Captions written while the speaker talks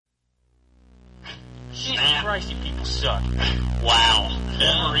Christ, you people suck. Wow.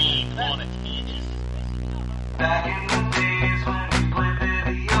 Wolverine on a tangent. Back in the days when we played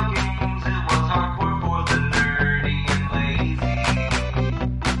video games, it was hardcore for the nerdy and lazy.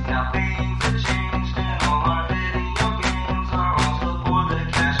 Now things have changed and all our video games are also for the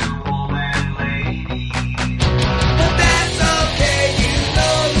casual and lady. But that's okay, you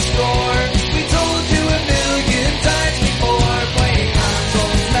know the score. We told you a million times before. Playing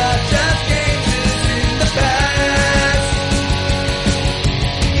consoles, not just games, is in the past.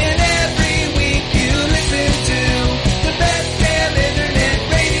 And every week you listen to the best damn internet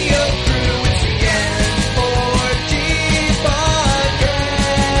radio crew. It's the N4G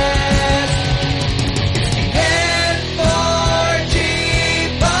podcast. It's the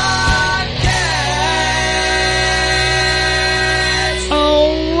N4G podcast.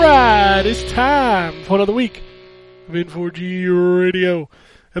 Alright, it's time for another week of N4G Radio,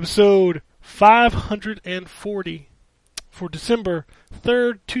 episode 540 for December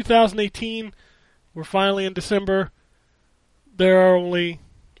 3rd, 2018. We're finally in December. There are only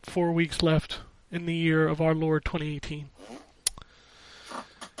 4 weeks left in the year of our Lord 2018.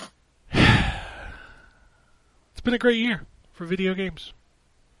 It's been a great year for video games.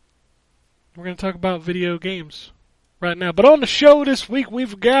 We're going to talk about video games right now. But on the show this week,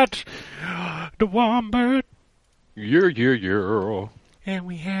 we've got the Wombat, Yeah. and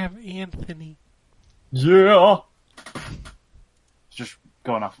we have Anthony. Yeah. Just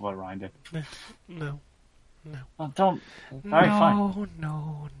going off of what Ryan did. No. Oh, don't. Alright, fine.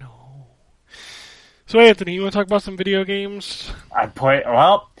 No. So, Anthony, you want to talk about some video games? I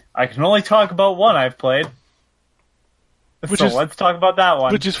can only talk about one I've played. Let's talk about that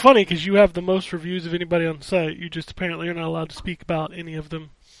one. Which is funny, because you have the most reviews of anybody on the site. You just apparently are not allowed to speak about any of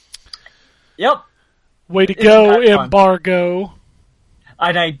them. Yep. Way to Isn't go, that fun? embargo.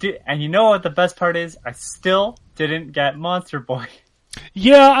 And I did, and you know what the best part is? I still didn't get Monster Boy.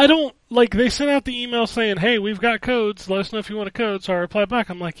 Yeah, I don't, they sent out the email saying, hey, we've got codes, let us know if you want a code, so I replied back,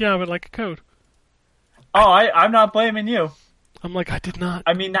 I'm like, yeah, I would like a code. Oh, I'm not blaming you. I'm like, I did not.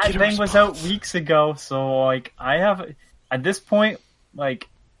 I mean, that get a thing was out response. weeks ago, so, I have, at this point, I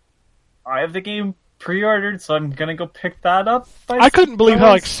have the game pre-ordered, so I'm gonna go pick that up. I couldn't believe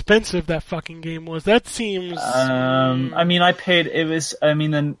how suppose. expensive that fucking game was. That seems... I mean, I paid. It was. I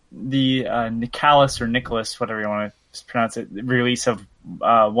mean, the Nicalis or Nicholas, whatever you want to pronounce it, the release of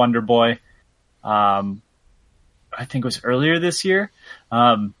Wonder Boy. I think it was earlier this year.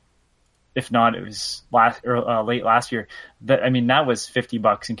 If not, it was late last year. That was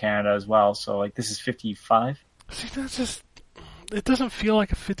 $50 in Canada as well. So this is $55. See, that's just... It doesn't feel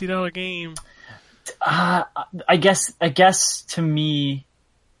like a $50 game. I guess to me.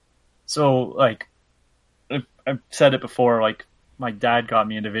 So I've said it before. My dad got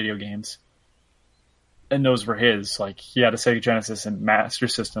me into video games, and those were his. He had a Sega Genesis and Master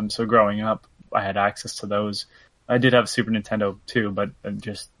System. So growing up, I had access to those. I did have a Super Nintendo too, but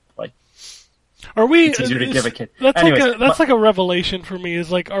just Are we? it's easier to give a kid. That's Anyways, like a revelation for me.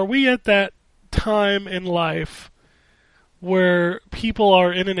 Is are we at that time in life where people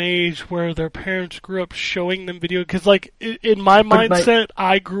are in an age where their parents grew up showing them video? Because in my mindset,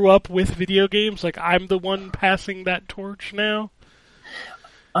 I grew up with video games. I'm the one passing that torch now.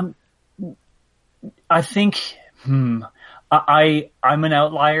 I think I'm an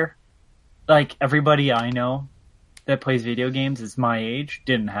outlier. Everybody I know that plays video games is my age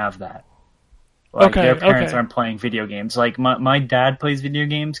didn't have that. Their parents aren't playing video games. My dad plays video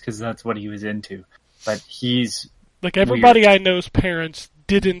games because that's what he was into. But he's everybody weird. I know's parents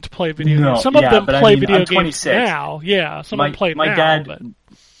didn't play video No, games. Some of them but play I'm video games 26. now. Yeah, some of them play now. Dad,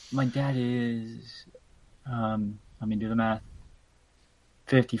 my dad is, let me do the math,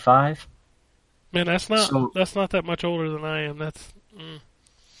 55. Man, that's not that much older than I am. That's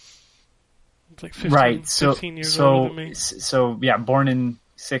it's 15, right. 15 years older than me. So yeah, born in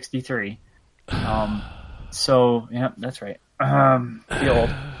 63. So yeah, that's right. The old.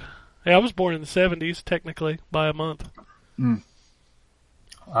 Hey, I was born in the 70s, technically, by a month.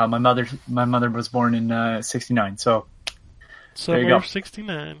 My mother was born in 69. So So there you we're go.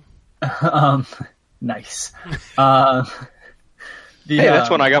 69. Nice. Hey,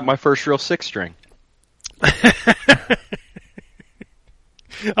 that's when I got my first real six-string.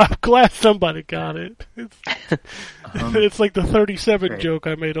 I'm glad somebody got it. It's like the 37 joke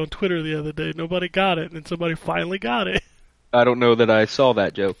I made on Twitter the other day. Nobody got it, and then somebody finally got it. I don't know that I saw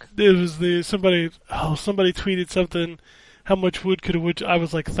that joke. It was somebody tweeted something, how much wood could a wood... I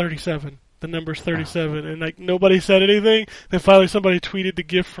was like 37. The number's 37, and nobody said anything. Then finally somebody tweeted the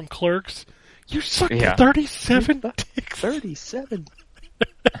gift from Clerks. You sucked 37 dicks. 37.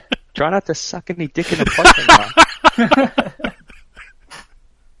 Try not to suck any dick in the parking lot.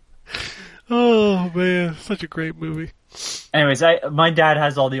 Oh man, such a great movie. Anyways, my dad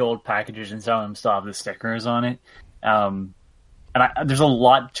has all the old packages, and some of them still have the stickers on it. There's a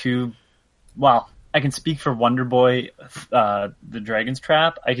lot to. Well, I can speak for Wonder Boy, the Dragon's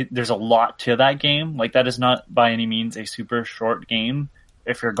Trap. There's a lot to that game. Like, that is not by any means a super short game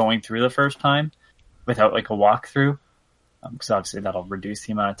if you're going through the first time without like a walkthrough, because obviously that'll reduce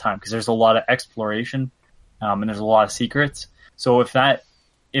the amount of time. Because there's a lot of exploration, and there's a lot of secrets. So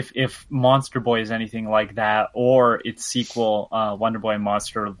if Monster Boy is anything like that, or its sequel, Wonder Boy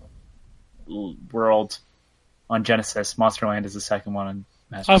Monster World on Genesis, Monsterland is the second one on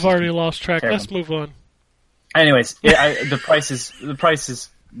Master I've System. already lost track. Terrible. Let's move on. Anyways, the price is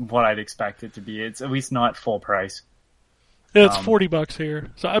what I'd expect it to be. It's at least not full price. Yeah, it's $40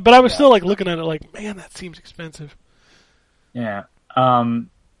 here. So, but I was still like looking at it like, man, that seems expensive. Yeah.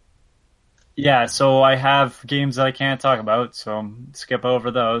 Yeah, so I have games that I can't talk about, so skip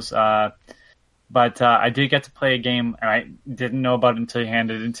over those. But I did get to play a game, and I didn't know about it until you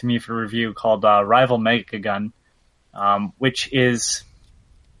handed it to me for review, called Rival Mega Gun, which is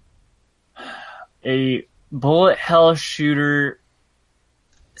a bullet hell shooter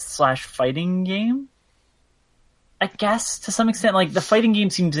 / fighting game. I guess to some extent, like the fighting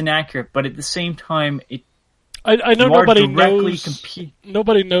game seems inaccurate, but at the same time, I know you are nobody directly knows.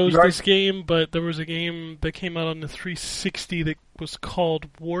 Nobody knows this game, but there was a game that came out on the 360 that was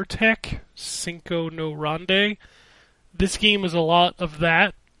called Wartech Cinco no Ronde. This game is a lot of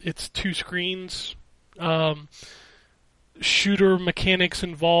that. It's 2 screens, shooter mechanics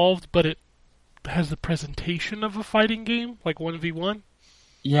involved, but it has the presentation of a fighting game, like 1v1.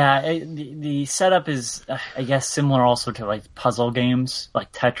 Yeah, the setup is, I guess, similar also to like puzzle games,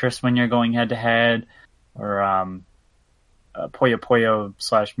 like Tetris when you're going head to head, or Puyo Puyo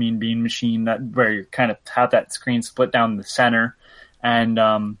 / Mean Bean Machine, that where you kind of have that screen split down the center, and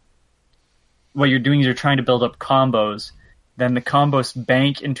what you're doing is you're trying to build up combos. Then the combos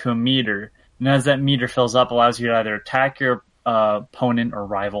bank into a meter, and as that meter fills up, allows you to either attack your opponent or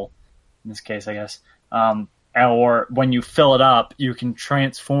rival, in this case, I guess. Or when you fill it up, you can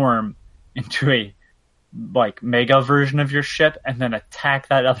transform into a like mega version of your ship and then attack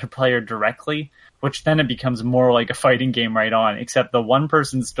that other player directly, which then it becomes more like a fighting game right on, except the one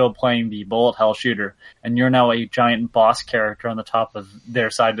person's still playing the bullet hell shooter, and you're now a giant boss character on the top of their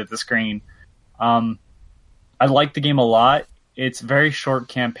side of the screen. I like the game a lot. It's a very short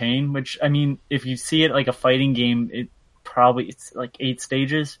campaign, which, I mean, if you see it like a fighting game, it's like 8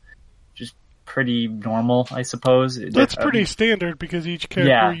 stages. Pretty normal, I suppose. That's pretty standard because each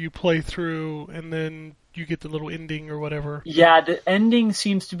character you play through and then you get the little ending or whatever. Yeah, the ending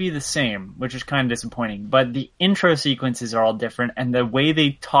seems to be the same, which is kind of disappointing. But the intro sequences are all different, and the way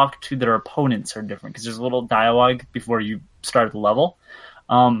they talk to their opponents are different because there's a little dialogue before you start the level.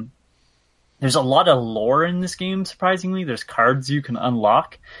 There's a lot of lore in this game, surprisingly. There's cards you can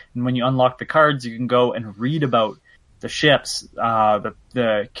unlock, and when you unlock the cards, you can go and read about the ships,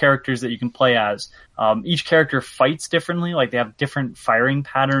 the characters that you can play as. Each character fights differently, like they have different firing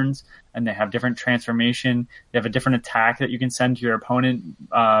patterns, and they have different transformation. They have a different attack that you can send to your opponent.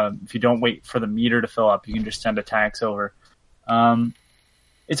 If you don't wait for the meter to fill up, you can just send attacks over.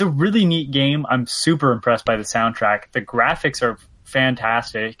 It's a really neat game. I'm super impressed by the soundtrack. The graphics are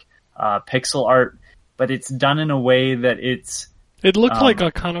fantastic, pixel art, but it's done in a way that It looks like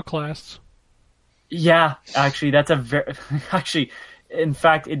Iconoclasts. Yeah, actually, that's in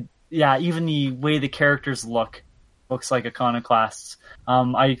fact, even the way the characters looks like Iconoclasts.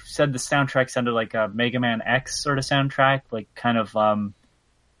 I said the soundtrack sounded like a Mega Man X sort of soundtrack, like kind of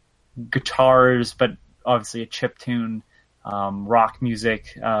guitars, but obviously a chiptune, rock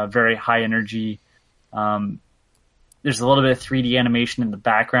music, very high energy. There's a little bit of 3D animation in the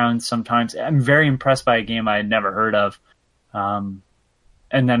background sometimes. I'm very impressed by a game I had never heard of. And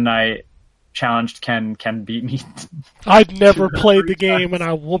then I challenged Ken beat me. I'd never played the game and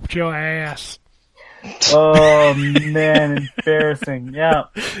I whooped your ass. Oh man, embarrassing. Yeah.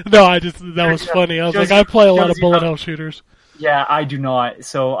 No, that was funny. I was like, I play a lot of bullet hell shooters. Yeah, I do not.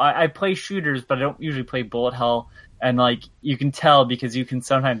 So I play shooters, but I don't usually play bullet hell. And like, you can tell because you can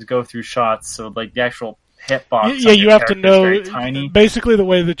sometimes go through shots. So like the actual hitbox. Yeah, you have to know. Tiny. Basically, the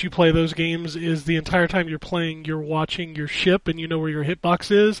way that you play those games is the entire time you're playing, you're watching your ship, and you know where your hitbox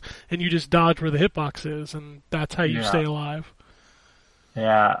is, and you just dodge where the hitbox is, and that's how you stay alive.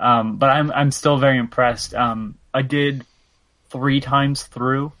 Yeah, but I'm still very impressed. I did 3 times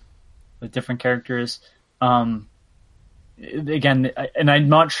through with different characters. Again, and I'm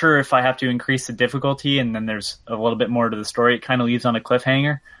not sure if I have to increase the difficulty, and then there's a little bit more to the story. It kind of leaves on a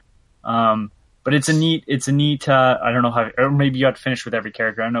cliffhanger. But it's a neat. I don't know how, or maybe you have to finish with every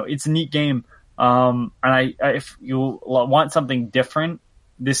character. I don't know. It's a neat game. And if you want something different,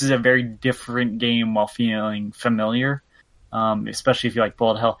 this is a very different game while feeling familiar. Especially if you like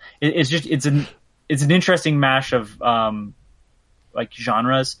bullet hell. It's an interesting mash of like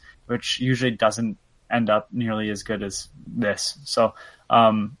genres, which usually doesn't end up nearly as good as this. So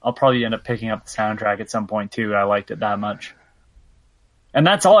I'll probably end up picking up the soundtrack at some point too. I liked it that much. And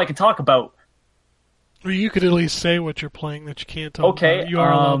that's all I can talk about. Well, you could at least say what you're playing that you can't talk Okay, about. You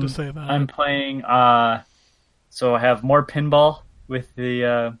are allowed to say that. I'm playing, so I have more pinball with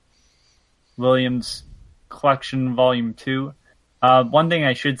the Williams Collection Volume 2. One thing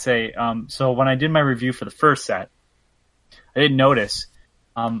I should say, so when I did my review for the first set, I didn't notice.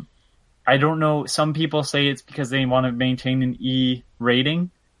 I don't know, some people say it's because they want to maintain an E rating.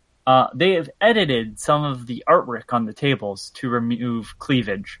 They have edited some of the artwork on the tables to remove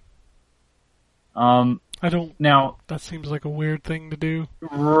cleavage. Now, that seems like a weird thing to do.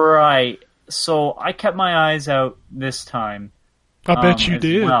 Right. So I kept my eyes out this time. I bet you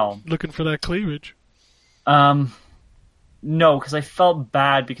did. Well. Looking for that cleavage. No, because I felt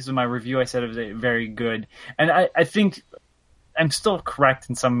bad because of my review. I said it was very good. And I think I'm still correct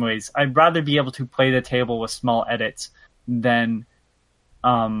in some ways. I'd rather be able to play the table with small edits than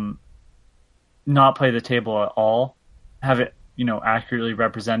not play the table at all. Have it, accurately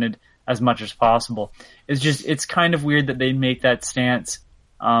represented as much as possible. It's kind of weird that they make that stance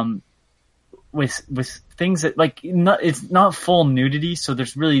with things that it's not full nudity, so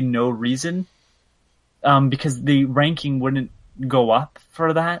there's really no reason because the ranking wouldn't go up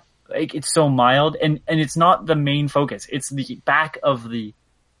for that. It's so mild, and it's not the main focus. It's the back of the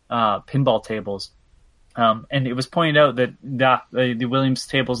pinball tables. And it was pointed out that the Williams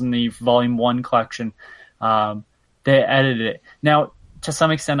tables in the Volume 1 collection, they edited it. Now, to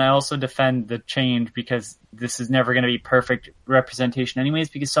some extent, I also defend the change because this is never going to be perfect representation anyways,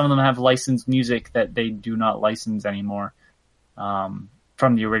 because some of them have licensed music that they do not license anymore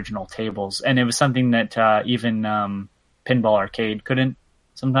from the original tables. And it was something that even Pinball Arcade couldn't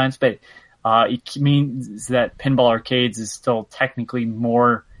sometimes, but it means that Pinball Arcades is still technically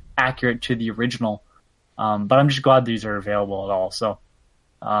more accurate to the original. But I'm just glad these are available at all. So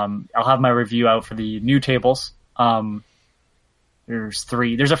I'll have my review out for the new tables. There's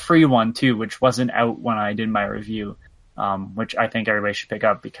 3. There's a free one too, which wasn't out when I did my review, which I think everybody should pick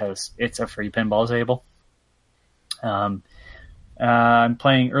up because it's a free pinball table. I'm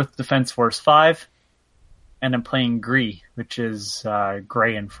playing Earth Defense Force 5, and I'm playing Gris, which is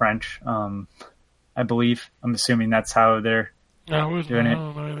gray in French, I believe. I'm assuming that's how they're doing it. I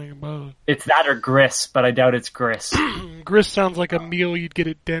don't know anything about it. It's that or Gris, but I doubt it's Gris. Gris sounds like a meal you'd get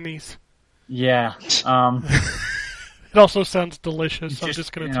at Denny's. Yeah. It also sounds delicious. I'm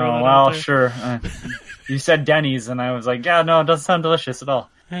just going to throw that out well, there. sure. You said Denny's, and I was like, yeah, no, it doesn't sound delicious at all.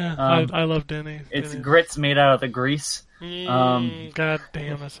 Yeah, I love Denny's. It's Denny's. grits made out of the grease. God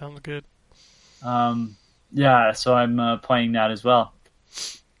damn, that sounds good. Yeah, so I'm playing that as well.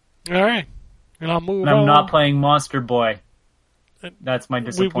 All right. And I'll move And on. I'm not playing Monster Boy. That's my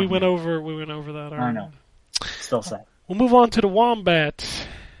disappointment. We went over that already. I know. Still sad. We'll move on to the Wombat.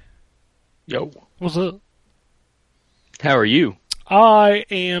 Yo. What's up? How are you? I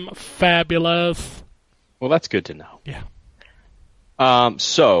am fabulous. Well, that's good to know. Yeah.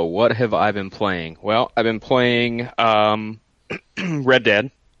 So, what have I been playing? Well, I've been playing Red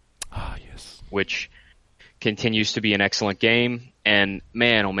Dead. Ah, yes. Which continues to be an excellent game. And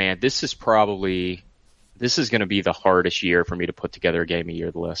man, oh man, this is going to be the hardest year for me to put together a game of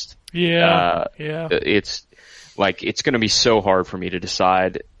year list. Yeah. It's going to be so hard for me to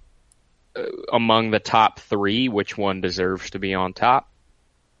decide among the top 3 which one deserves to be on top.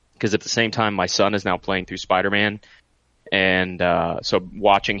 Because at the same time, my son is now playing through Spider-Man. And so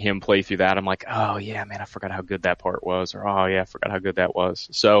watching him play through that, I'm like, oh yeah, man, I forgot how good that part was. Or oh yeah, I forgot how good that was.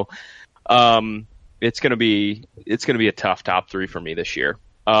 So it's gonna be a tough top 3 for me this year.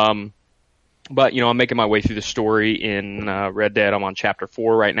 But I'm making my way through the story in Red Dead. I'm on chapter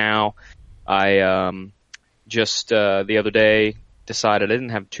 4 right now. I just the other day decided I didn't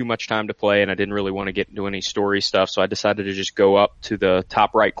have too much time to play, and I didn't really want to get into any story stuff, so I decided to just go up to the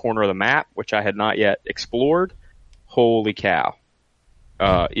top right corner of the map, which I had not yet explored. Holy cow.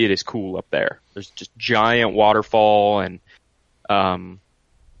 It is cool up there. There's just giant waterfall, and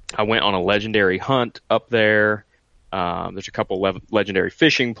I went on a legendary hunt up there. There's a couple legendary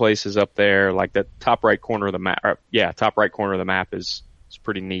fishing places up there. Like the top right corner of the map. Top right corner of the map is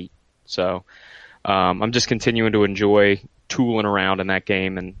pretty neat. So I'm just continuing to enjoy tooling around in that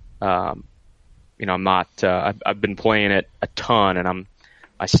game, and I'm not. I've been playing it a ton, and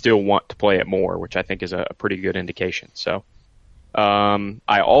I still want to play it more, which I think is a pretty good indication. So,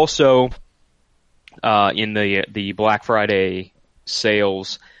 I also, in the Black Friday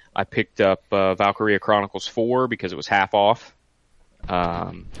sales, I picked up Valkyria Chronicles 4 because it was half off.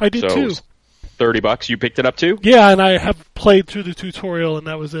 I did too. It was $30. You picked it up too? Yeah, and I have played through the tutorial, and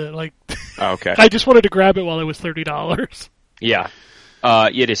that was it. Like, Okay. I just wanted to grab it while it was $30. Yeah.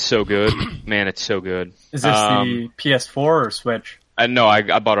 It is so good. Man, it's so good. Is this the PS4 or Switch? No,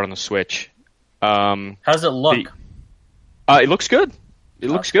 I bought it on the Switch. How does it look? It looks good. It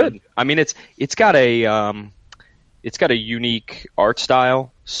looks good. I mean, it's got a unique art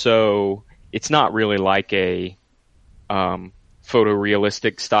style, so it's not really like a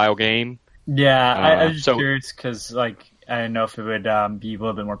photorealistic style game. Yeah, I was just so- curious because, like, I didn't know if it would be a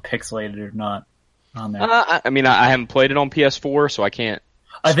little bit more pixelated or not on there. I mean, I haven't played it on PS4, so I can't.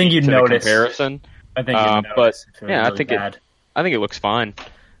 I think you'd speak to the notice. comparison. I think you'd notice. But if it was yeah, really I think bad. I think it looks fine.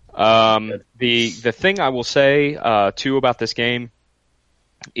 The thing I will say too about this game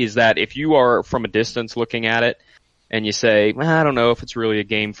is that if you are from a distance looking at it and you say, I don't know if it's really a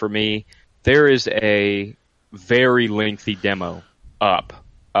game for me, there is a very lengthy demo up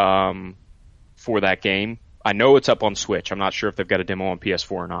for that game. I know it's up on Switch. I'm not sure if they've got a demo on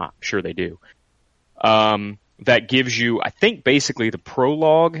PS4 or not. I'm sure they do. That gives you, I think, basically the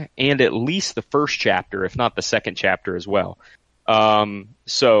prologue and at least the first chapter, if not the second chapter as well.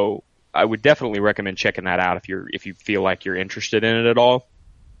 So I would definitely recommend checking that out if you feel like you're interested in it at all.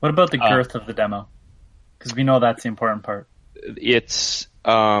 What about the girth of the demo? Because we know that's the important part. It's,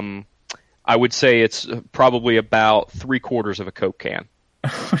 I would say it's probably about 3/4 of a Coke can.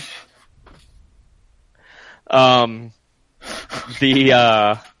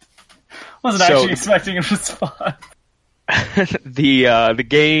 Wasn't actually expecting a response. The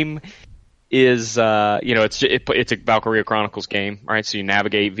game is it's a Valkyria Chronicles game, right? So you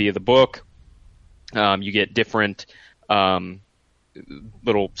navigate via the book. You get different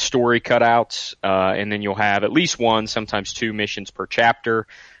little story cutouts, and then you'll have at least one, sometimes two missions per chapter,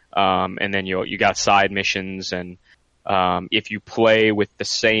 and then you got side missions, and if you play with the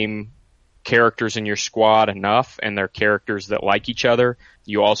same characters in your squad enough, and they're characters that like each other,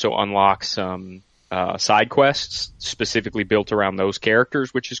 you also unlock some side quests specifically built around those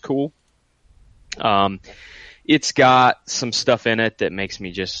characters, which is cool. It's got some stuff in it that makes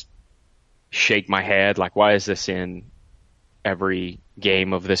me just shake my head. Like, why is this in every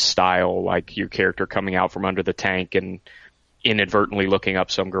game of this style? Like, your character coming out from under the tank and inadvertently looking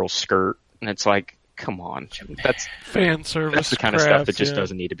up some girl's skirt. And it's like, come on. That's Fan service. That's the kind of crap, stuff that just yeah.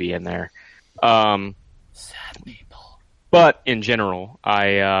 doesn't need to be in there. Sad people. But in general,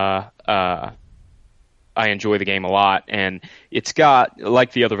 I enjoy the game a lot, and it's got,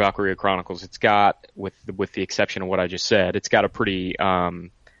 like the other Valkyria Chronicles, it's got, with the exception of what I just said, it's got a pretty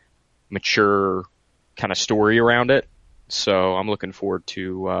mature kind of story around it. So I'm looking forward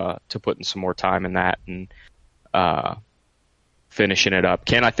to putting some more time in that and finishing it up.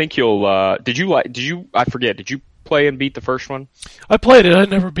 Ken, I think you'll. I forget. Did you play and beat the first one? I played it. I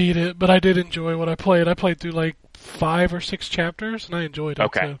never beat it, but I did enjoy what I played. I played through like 5 or 6 chapters, and I enjoyed it.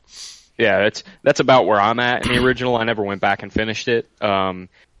 Okay. So. Yeah, that's about where I'm at in the original. I never went back and finished it.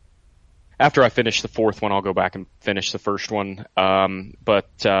 After I finish the fourth one, I'll go back and finish the first one. But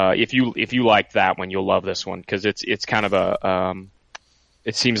if you like that one, you'll love this one, because it's kind of a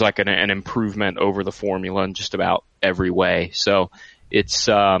it seems like an improvement over the formula in just about every way. So it's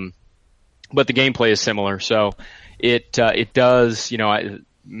but the gameplay is similar. So it does,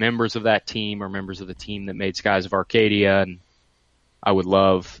 members of that team are members of the team that made Skies of Arcadia, and I would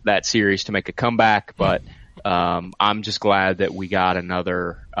love that series to make a comeback, but I'm just glad that we got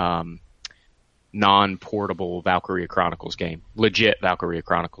another non-portable Valkyria Chronicles game. Legit Valkyria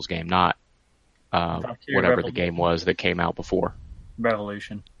Chronicles game, not whatever the game was that came out before.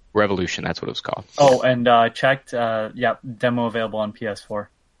 Revolution, that's what it was called. Oh, and checked, demo available on PS4.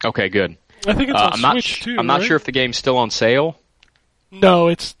 Okay, good. I think it's on Switch too. I'm not right? sure if the game's still on sale.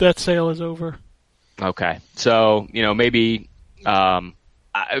 No, that sale is over. Okay, so maybe from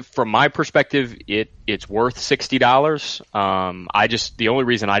my perspective, it's worth $60. The only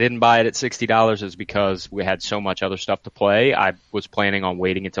reason I didn't buy it at $60 is because we had so much other stuff to play. I was planning on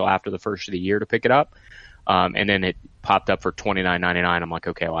waiting until after the first of the year to pick it up, and then it popped up for $29.99. I'm like,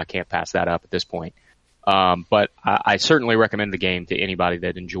 okay, well, I can't pass that up at this point. But I certainly recommend the game to anybody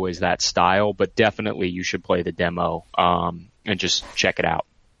that enjoys that style. But definitely, you should play the demo and just check it out.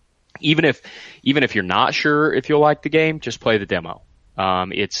 Even if you're not sure if you'll like the game, just play the demo.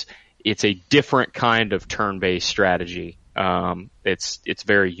 It's a different kind of turn-based strategy. It's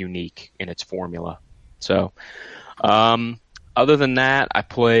very unique in its formula. So, Other than that, I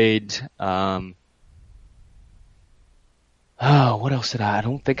played. What else did I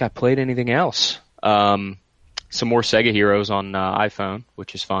don't think I played anything else. Some more Sega Heroes on iPhone,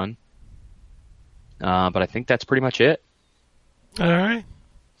 which is fun. But I think that's pretty much it. All right.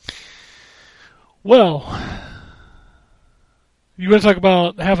 Well, you want to talk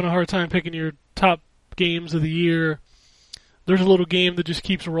about having a hard time picking your top games of the year? There's a little game that just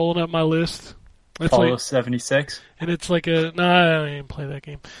keeps rolling up my list. It's Apollo like, 76. and it's like a I didn't play that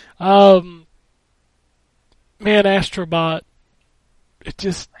game. Man, Astrobot. It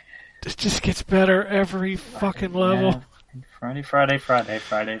just gets better every fucking level. Yeah. Friday.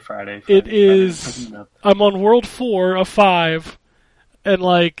 It is. I'm on World 4 of 5, and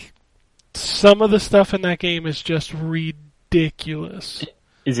like some of the stuff in that game is just ridiculous.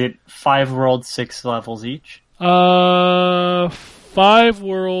 Is it 5 worlds, 6 levels each? 5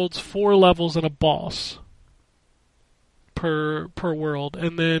 worlds, 4 levels, and a boss per world,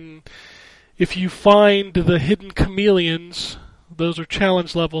 and then if you find the hidden chameleons, those are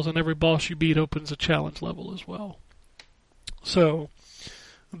challenge levels, and every boss you beat opens a challenge level as well. So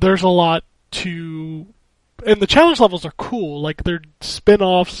there's a lot to, and the challenge levels are cool. Like they're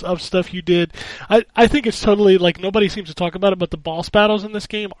spin-offs of stuff you did. I think it's totally like nobody seems to talk about it, but the boss battles in this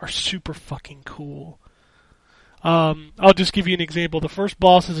game are super fucking cool. I'll just give you an example. The first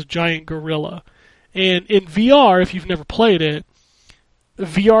boss is a giant gorilla, and in VR, if you've never played it,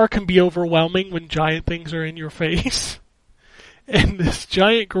 VR can be overwhelming when giant things are in your face. And this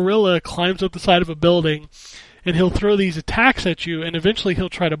giant gorilla climbs up the side of a building, and he'll throw these attacks at you, and eventually he'll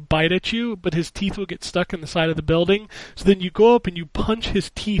try to bite at you, but his teeth will get stuck in the side of the building. So then you go up and you punch his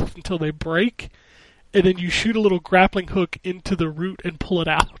teeth until they break, and then you shoot a little grappling hook into the root and pull it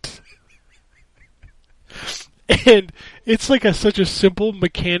out. And it's like such a simple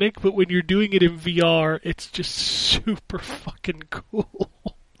mechanic, but when you're doing it in VR, it's just super fucking cool.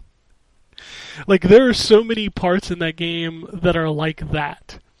 Like, there are so many parts in that game that are like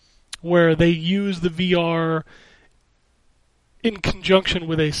that, where they use the VR in conjunction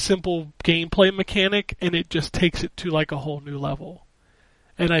with a simple gameplay mechanic, and it just takes it to like a whole new level.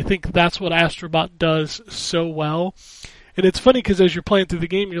 And I think that's what Astrobot does so well. And it's funny because as you're playing through the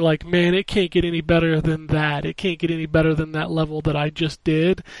game, you're like, man, it can't get any better than that. It can't get any better than that level that I just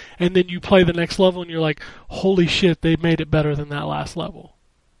did. And then you play the next level and you're like, holy shit, they made it better than that last level.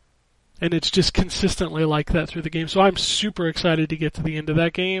 And it's just consistently like that through the game. So I'm super excited to get to the end of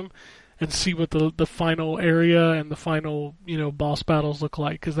that game and see what the final area and the final, boss battles look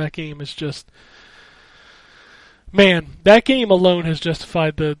like. Because that game is just, man, that game alone has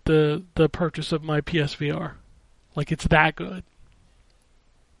justified the purchase of my PSVR. Like, it's that good.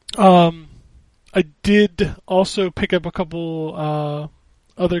 I did also pick up a couple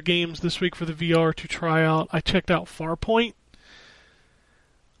other games this week for the VR to try out. I checked out Farpoint.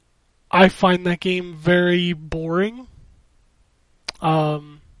 I find that game very boring. I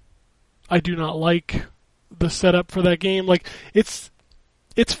do not like the setup for that game. Like, it's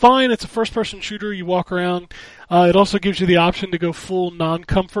fine. It's a first-person shooter. You walk around. It also gives you the option to go full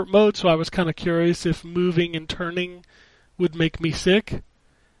non-comfort mode, so I was kind of curious if moving and turning would make me sick.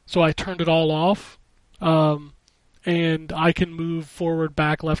 So I turned it all off. And I can move forward,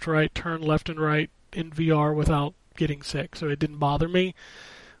 back, left, right, turn left and right in VR without getting sick, so it didn't bother me.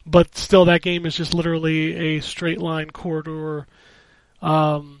 But still, that game is just literally a straight-line corridor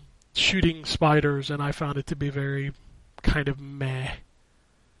shooting spiders, and I found it to be very kind of meh.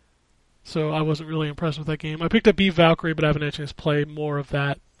 So I wasn't really impressed with that game. I picked up Eve Valkyrie, but I haven't had a chance to play more of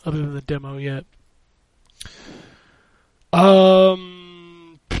that other than the demo yet. I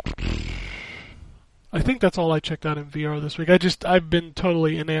think that's all I checked out in VR this week. I've been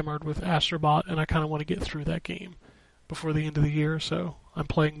totally enamored with Astrobot, and I kind of want to get through that game before the end of the year, so I'm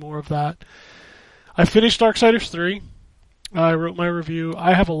playing more of that. I finished Darksiders 3. I wrote my review.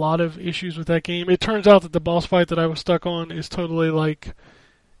 I have a lot of issues with that game. It turns out that the boss fight that I was stuck on is totally like,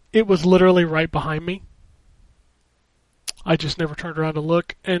 it was literally right behind me. I just never turned around to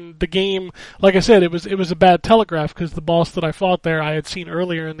look. And the game, like I said, it was a bad telegraph because the boss that I fought there I had seen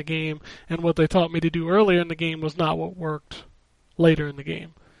earlier in the game, and what they taught me to do earlier in the game was not what worked later in the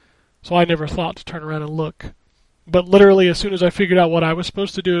game. So I never thought to turn around and look. But literally, as soon as I figured out what I was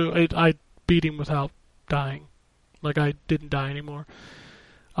supposed to do, I beat him without dying. Like, I didn't die anymore.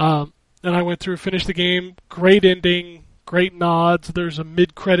 And I went through, finished the game. Great ending, great nods. There's a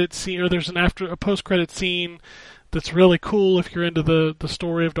mid-credit scene, or there's a post-credit scene that's really cool if you're into the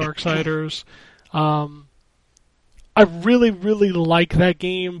story of Darksiders. I really, really like that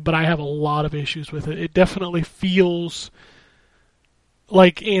game, but I have a lot of issues with it. It definitely feels,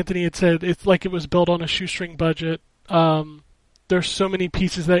 like Anthony had said, it's like it was built on a shoestring budget. there's so many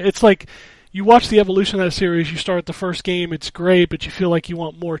pieces that it's like you watch the evolution of that series. You start the first game, it's great, but you feel like you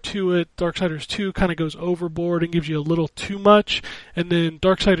want more to it. Darksiders 2 kind of goes overboard and gives you a little too much, and then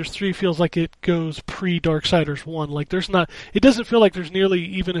Darksiders 3 feels like it goes pre-Darksiders 1. Like it doesn't feel like there's nearly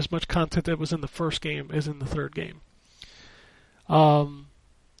even as much content that was in the first game as in the third game.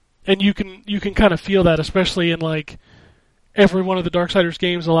 And you can kind of feel that, especially in like every one of the Darksiders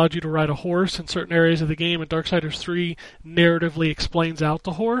games allowed you to ride a horse in certain areas of the game, and Darksiders 3 narratively explains out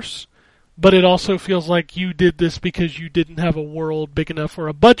the horse. But it also feels like you did this because you didn't have a world big enough or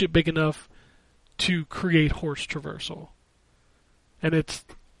a budget big enough to create horse traversal. And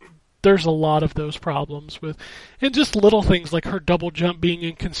there's a lot of those problems and just little things like her double jump being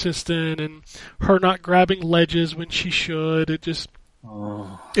inconsistent and her not grabbing ledges when she should.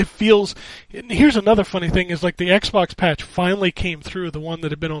 It feels, and here's another funny thing is like the Xbox patch finally came through, the one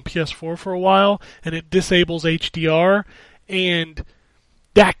that had been on PS4 for a while, and it disables HDR, and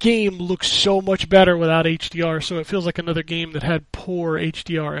that game looks so much better without HDR, so it feels like another game that had poor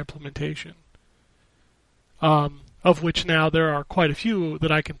HDR implementation. Of which now there are quite a few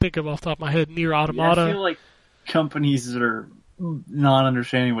that I can think of off the top of my head. Nier Automata. Yeah, I feel like companies that are not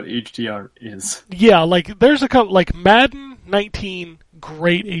understanding what HDR is. Yeah, like there's a couple, like Madden 19,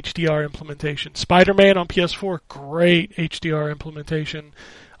 great HDR implementation. Spider-Man on PS4, great HDR implementation.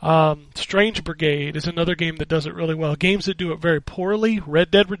 Strange Brigade is another game that does it really well. Games that do it very poorly,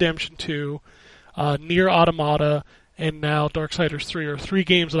 Red Dead Redemption 2, Nier Automata, and now Darksiders 3 are three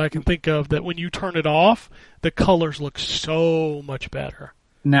games that I can think of that when you turn it off, the colors look so much better.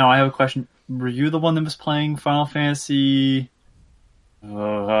 Now, I have a question. Were you the one that was playing Final Fantasy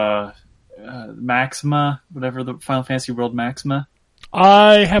Maxima, whatever, the Final Fantasy World Maxima?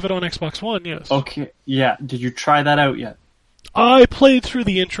 I have it on Xbox One, yes. Okay, yeah. Did you try that out yet? I played through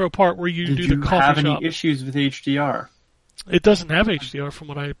the intro part where you do the coffee shop. Did you have any issues with HDR? It doesn't have HDR from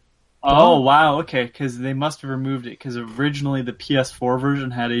what I... Oh, wow, okay, because they must have removed it, because originally the PS4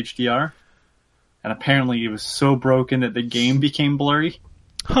 version had HDR, and apparently it was so broken that the game became blurry.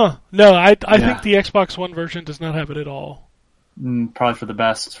 Huh. No, I think the Xbox One version does not have it at all. Probably for the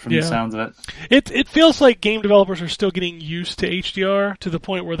best, from the sounds of it. It feels like game developers are still getting used to HDR, to the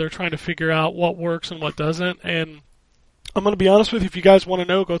point where they're trying to figure out what works and what doesn't, and I'm going to be honest with you, if you guys want to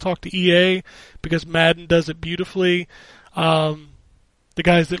know, go talk to EA, because Madden does it beautifully. The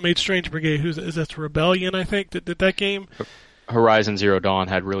guys that made Strange Brigade, that's Rebellion, I think, that did that game. Horizon Zero Dawn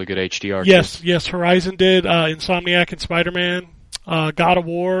had really good HDR. Yes, Horizon did. Insomniac and Spider-Man. God of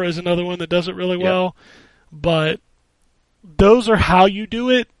War is another one that does it really well. But those are how you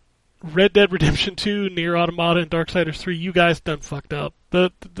do it. Red Dead Redemption 2, Nier Automata, and Darksiders 3, you guys done fucked up.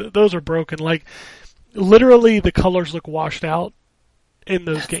 Those are broken. Like, literally the colors look washed out in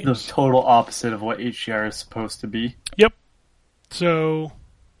those games. The total opposite of what HDR is supposed to be. Yep. So,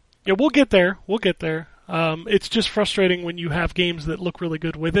 yeah, we'll get there. It's just frustrating when you have games that look really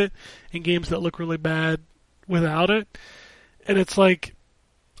good with it and games that look really bad without it. And it's like,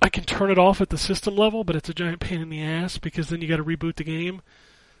 I can turn it off at the system level, but it's a giant pain in the ass because then you got to reboot the game.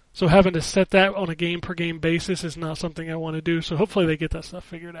 So having to set that on a game-per-game basis is not something I want to do. So hopefully they get that stuff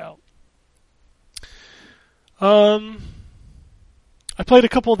figured out. I played a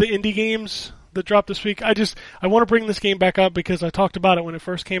couple of the indie games that dropped this week. I want to bring this game back up because I talked about it when it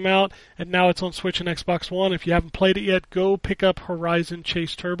first came out, and now it's on Switch and Xbox One. If you haven't played it yet, go pick up Horizon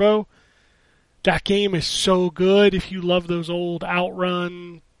Chase Turbo. That game is so good. If you love those old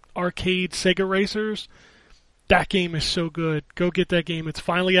Outrun arcade Sega racers, that game is so good. Go get that game. It's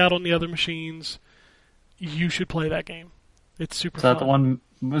finally out on the other machines. You should play that game. It's super fun. Is that the one?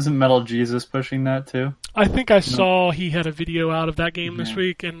 Wasn't Metal Jesus pushing that too? I think I saw he had a video out of that game this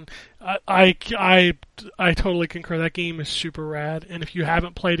week, and I totally concur. That game is super rad, and if you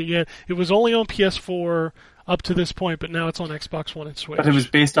haven't played it yet, it was only on PS4 up to this point, but now it's on Xbox One and Switch. But it was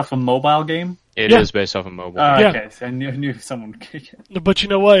based off a mobile game? It is based off a mobile game. Yeah. Okay, so I knew someone would kick it. But you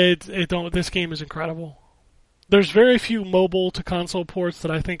know what? This game is incredible. There's very few mobile to console ports that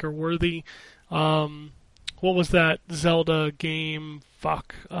I think are worthy. What was that Zelda game?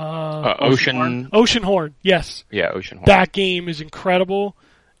 Fuck. Oceanhorn, yes. Yeah, Oceanhorn. That game is incredible,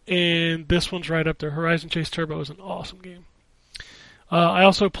 and this one's right up there. Horizon Chase Turbo is an awesome game. I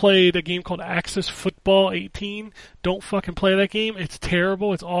also played a game called Axis Football 18. Don't fucking play that game. It's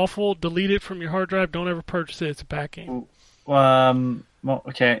terrible. It's awful. Delete it from your hard drive. Don't ever purchase it. It's a bad game. Well,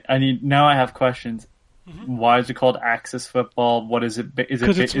 okay. Now I have questions. Mm-hmm. Why is it called Axis Football? What is it?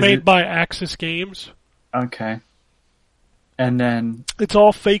 Because it's made by Axis Games. Okay. And then It's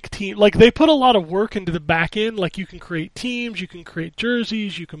all fake team. Like, they put a lot of work into the back end. Like, you can create teams, you can create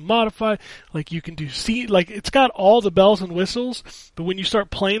jerseys, you can modify. Like, you can do like, it's got all the bells and whistles. But when you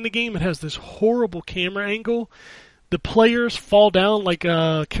start playing the game, it has this horrible camera angle. The players fall down like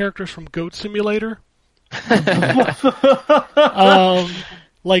characters from Goat Simulator.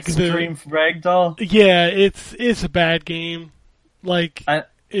 Like Extreme Ragdoll. Yeah, it's a bad game. Like, And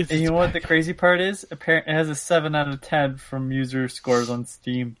you know what the crazy part is? Apparently, it has a 7 out of 10 from user scores on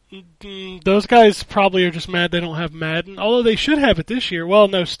Steam. Those guys probably are just mad they don't have Madden. Although they should have it this year. Well,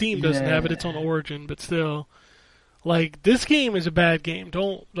 no, Steam doesn't have it. It's on Origin, but still, like, this game is a bad game.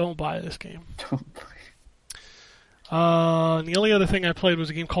 Don't buy this game. And the only other thing I played was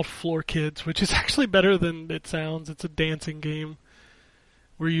a game called Floor Kids, which is actually better than it sounds. It's a dancing game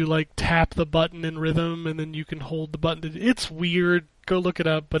where you, like, tap the button in rhythm and then you can hold the button. It's weird. Go look it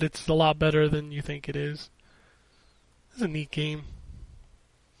up, but it's a lot better than you think it is. It's a neat game.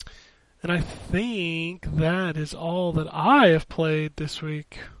 And I think that is all that I have played this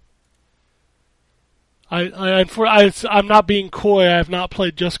week. I'm not being coy. I have not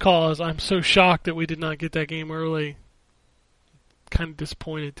played Just Cause. I'm so shocked that we did not get that game early. Kind of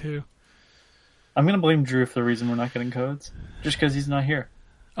disappointed, too. I'm going to blame Drew for the reason we're not getting codes. Just because he's not here.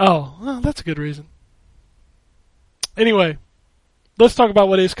 Oh, well, that's a good reason. Anyway, let's talk about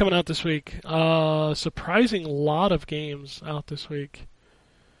what is coming out this week. Surprising lot of games out this week.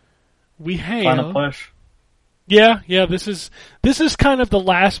 We have Final push. Yeah, this is kind of the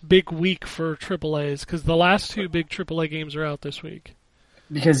last big week for AAAs because the last two big AAA games are out this week.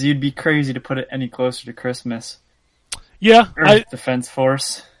 Because you'd be crazy to put it any closer to Christmas. Yeah, Earth Defense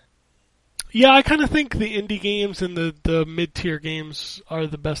Force. Yeah, I kind of think the indie games and the mid-tier games are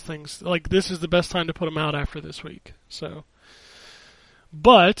the best things. Like, this is the best time to put them out after this week. So,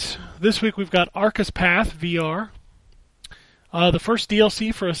 but this week we've got Arcus Path VR. The first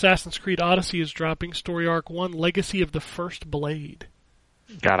DLC for Assassin's Creed Odyssey is dropping. Story Arc 1, Legacy of the First Blade.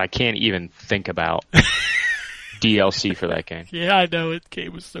 God, I can't even think about DLC for that game. Yeah, I know. It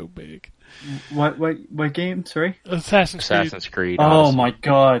game was so big. What game? Sorry? Assassin's Creed Oh Odyssey. my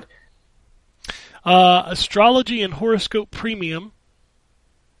god. Astrology and Horoscope Premium.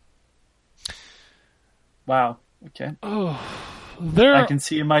 Wow. Okay. Oh, I can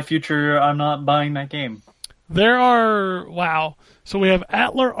see in my future I'm not buying that game. Wow. So we have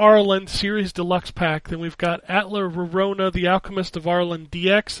Atlar Arlen Series Deluxe Pack, then we've got Atlar Rorona, The Alchemist of Arlen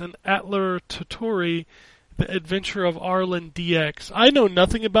DX, and Atlar Totori, The Adventure of Arlen DX. I know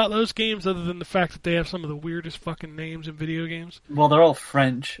nothing about those games other than the fact that they have some of the weirdest fucking names in video games. Well, they're all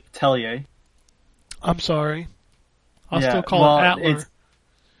French. Atelier. I'm sorry. I'll Yeah, still call well, it Atlar. it's-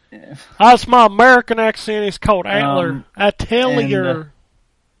 That's my American accent. It's called Atlar. Atelier.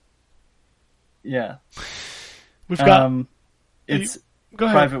 Yeah. We've got... It's Go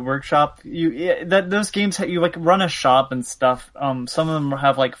ahead. private workshop. Those games you like run a shop and stuff. Some of them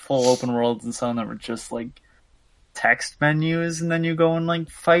have like full open worlds, and some of them are just like text menus, and then you go and like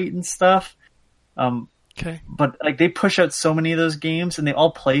fight and stuff. Okay. But like they push out so many of those games, and they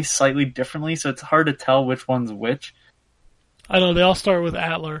all play slightly differently, so it's hard to tell which one's which. I know, they all start with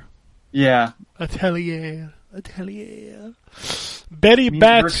Atlar. Yeah. Atelier. Means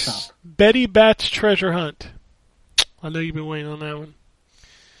workshop. Betty Bat's Treasure Hunt. I know you've been waiting on that one.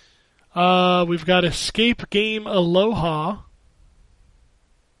 We've got Escape Game Aloha.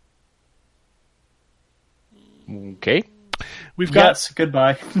 Okay. We've got Yes,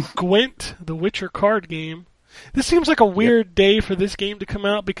 goodbye. Gwent, the Witcher card game. This seems like a weird day for this game to come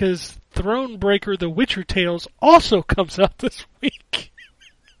out because Thronebreaker, The Witcher Tales also comes out this week.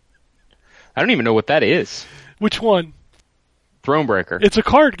 I don't even know what that is. Which one? Thronebreaker. It's a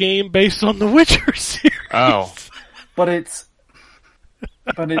card game based on the Witcher series. Oh. But it's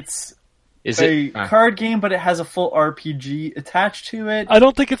Is a it? card game, but it has a full RPG attached to it. I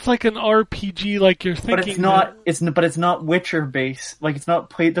don't think it's like an RPG like you're thinking. But it's not. It's not Witcher based. Like it's not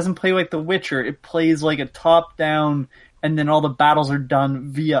play. It doesn't play like The Witcher. It plays like a top down, and then all the battles are done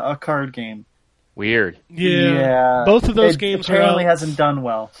via a card game. Weird. Yeah. Both of those games are out. Apparently hasn't done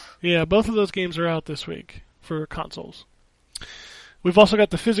well. Yeah, both of those games are out this week for consoles. We've also got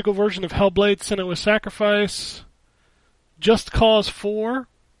the physical version of Hellblade: Senua's Sacrifice, Just Cause 4.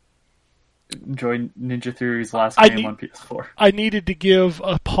 Enjoy Ninja Theory's last I game need- on PS4. I needed to give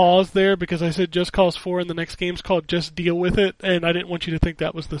a pause there because I said Just Cause 4 and the next game's called Just Deal With It, and I didn't want you to think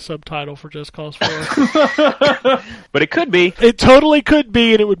that was the subtitle for Just Cause 4. But it could be. It totally could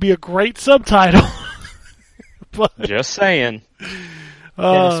be, and it would be a great subtitle. But, Just saying. Get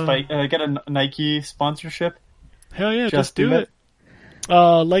a Nike sponsorship. hell yeah, Just just do do it.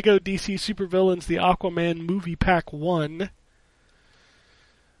 Lego DC Supervillains, the Aquaman Movie Pack 1.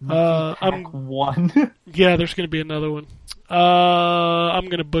 I'm One. Yeah, there's going to be another one. I'm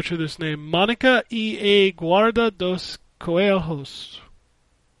going to butcher this name. Monica E.A. Guarda dos Coelhos.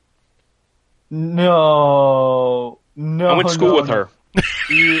 No. I went to school with her.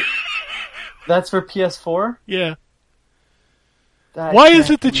 That's for PS4? Yeah. That Why is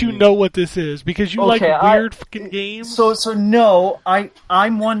can't it that you be- know what this is? Because you like Okay, weird fucking games? So no,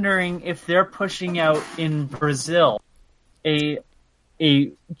 I'm wondering if they're pushing out in Brazil a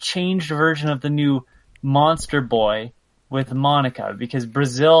changed version of the new Monster Boy with Monica, because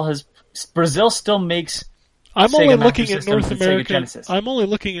Brazil still makes. I'm Sega only Master looking at System North and Sega American. Genesis. I'm only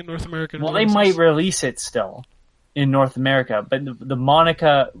looking at North American. Well, they releases. might release it still in North America, but the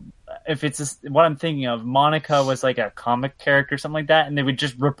Monica, if it's what I'm thinking of, Monica was like a comic character or something like that, and they would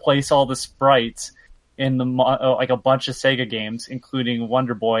just replace all the sprites in the like a bunch of Sega games, including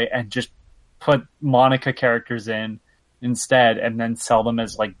Wonder Boy, and just put Monica characters in instead, and then sell them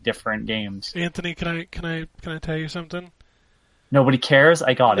as like different games. Anthony, can I tell you something? Nobody cares.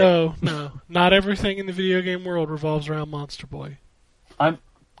 I got it. No. Not everything in the video game world revolves around Monster Boy.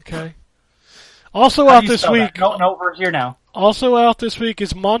 Okay. Also How out do you this spell week. that? No, we're here now. Also out this week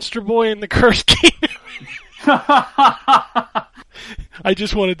is Monster Boy and the Cursed Game. I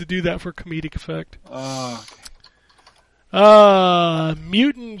just wanted to do that for comedic effect.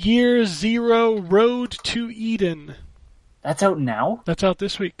 Mutant Year Zero Road to Eden. That's out now? That's out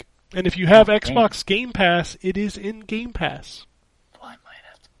this week. And if you have Oh, Xbox Game Pass, it is in Game Pass. Well, I might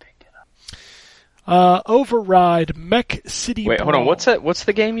have to pick it up. Override Mech City Wait, hold on. Brawl. What's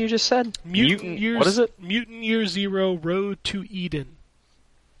the game you just said? What is it? Mutant Year Zero Road to Eden.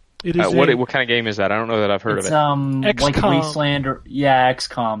 It is What kind of game is that? I don't know that I've heard It's of it. like XCOM. Wasteland or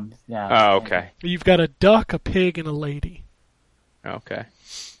XCOM. Yeah. Oh, okay. You've got a duck, a pig, and a lady. Okay.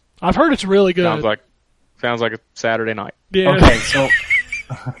 I've heard it's really good. Sounds like a Saturday night. Yeah. Okay, so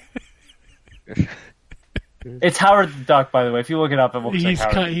it's Howard the Duck, by the way. If you look it up, it looks he's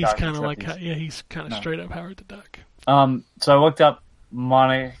like Howard the Duck. kind of except like he's kind of straight up Howard the Duck. So I looked up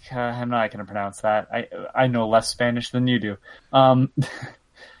Monica. I'm not going to pronounce that. I know less Spanish than you do.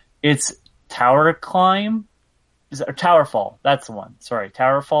 It's Tower Climb. Tower Fall. That's the one. Sorry,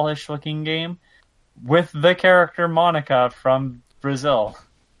 Tower Fall-ish looking game with the character Monica from Brazil.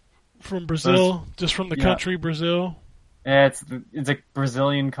 From Brazil, just from the country Brazil. Yeah, it's a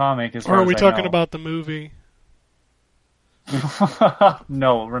Brazilian comic. As Or far are we as I talking know. about the movie?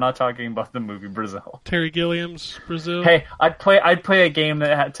 No, we're not talking about the movie Brazil. Terry Gilliam's Brazil? Hey, I'd play a game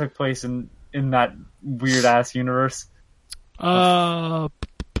that took place in that weird ass universe.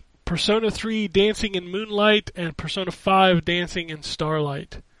 Persona 3 Dancing in Moonlight and Persona 5 Dancing in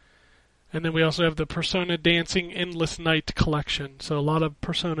Starlight. And then we also have the Persona Dancing Endless Night collection. So a lot of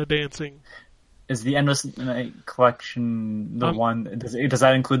Persona dancing. Is the Endless Night collection the one? Does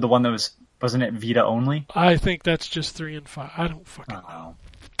that include the one that wasn't it Vita only? I think that's just 3 and 5. I don't fucking Oh.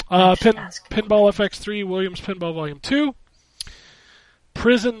 know. Pinball FX3 Williams Pinball Volume 2.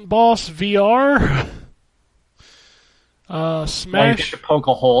 Prison Boss VR. Well, you Smash. get to poke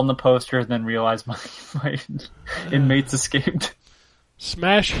a hole in the poster and then realize my inmates escaped.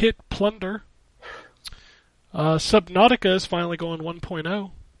 Smash Hit Plunder. Subnautica is finally going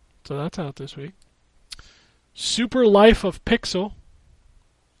 1.0. So that's out this week. Super Life of Pixel.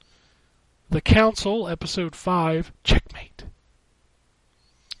 The Council, Episode 5. Checkmate.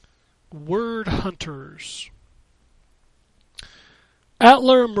 Word Hunters.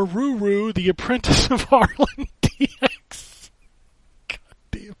 Atler Maruru, The Apprentice of Harlan DX. God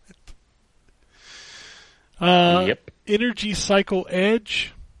damn it. Yep. Energy Cycle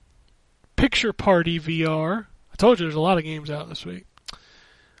Edge. Picture Party VR. I told you there's a lot of games out this week.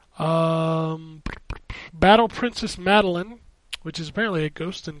 Battle Princess Madeline, which is apparently a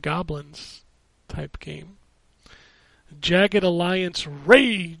Ghosts and Goblins type game. Jagged Alliance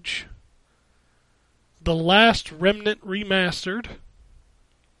Rage. The Last Remnant Remastered.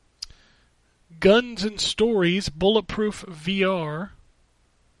 Guns and Stories Bulletproof VR.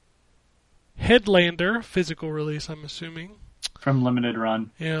 Headlander, physical release, I'm assuming. From Limited Run.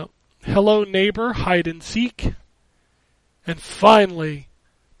 Yeah. Hello Neighbor, Hide and Seek. And finally,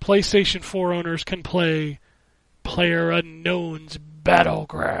 PlayStation 4 owners can play PlayerUnknown's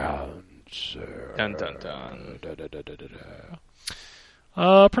Battlegrounds. Dun dun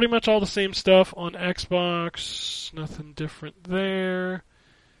dun. Pretty much all the same stuff on Xbox. Nothing different there.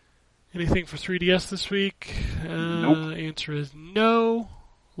 Anything for 3DS this week? Nope. Answer is no.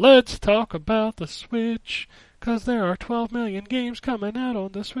 Let's talk about the Switch, because there are 12 million games coming out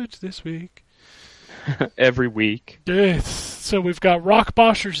on the Switch this week. Every week. Yes. So we've got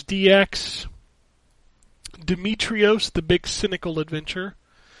Rockboshers DX, Demetrios, the Big Cynical Adventure,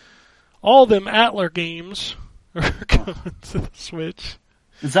 all them Atler games are coming to the Switch.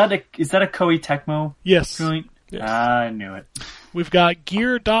 Is that a Koei Tecmo Yes. joint? Yes. I knew it. We've got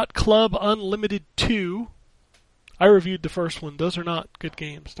Gear.Club Unlimited 2. I reviewed the first one. Those are not good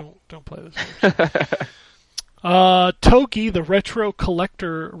games. Don't play this. Toki, the Retro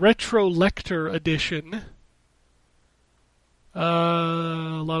Lector Edition.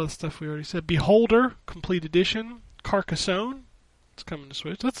 A lot of the stuff we already said. Beholder, Complete Edition. Carcassonne. It's coming to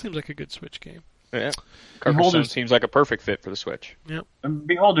Switch. That seems like a good Switch game. Yeah. Carcassonne seems like a perfect fit for the Switch. Yep. And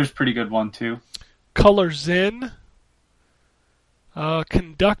Beholder's a pretty good one, too. Color Zen.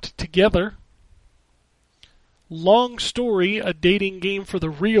 Conduct Together. Long Story, a dating game for the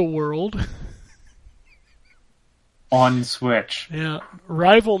real world. On Switch. Yeah.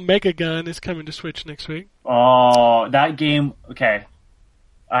 Rival Megagun is coming to Switch next week. Oh, that game... Okay.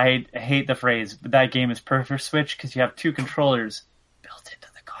 I hate the phrase, but that game is perfect for Switch because you have two controllers built into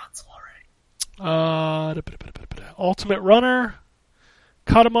the console already. Ultimate Runner.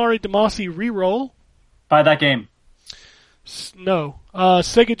 Katamari Damacy Reroll. Buy that game. No.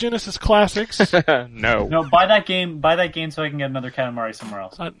 Sega Genesis Classics. No. No, buy that game. Buy that game so I can get another Katamari somewhere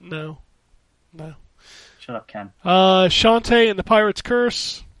else. No. Shut up, Ken. Shantae and the Pirate's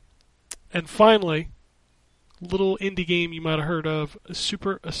Curse. And finally, little indie game you might have heard of,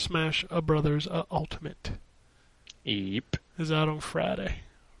 Super Smash Brothers Ultimate. Yep. Is out on Friday.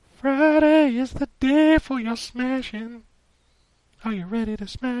 Friday is the day for your smashing. Are you ready to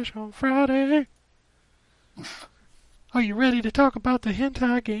smash on Friday? Are you ready to talk about the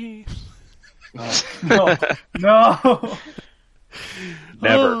hentai games? No.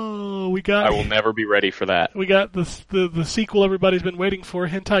 Never. Oh, we got. I will never be ready for that. We got the sequel everybody's been waiting for,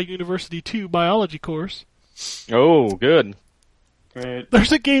 Hentai University 2 Biology Course. Oh, good. Great.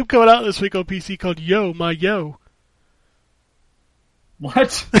 There's a game coming out this week on PC called Yo My Yo.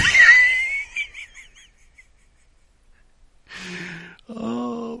 What?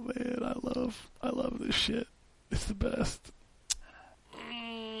 Oh man, I love this shit. It's the best.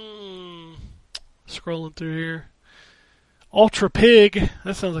 Scrolling through here. Ultra Pig.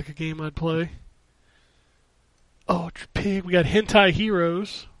 That sounds like a game I'd play. Ultra Pig. We got Hentai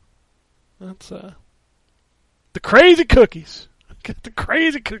Heroes. That's the Crazy Cookies. Got the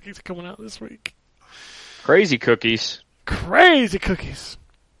Crazy Cookies coming out this week. Crazy Cookies. Crazy Cookies.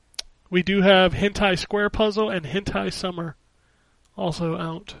 We do have Hentai Square Puzzle and Hentai Summer also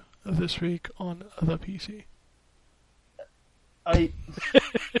out this week on the PC.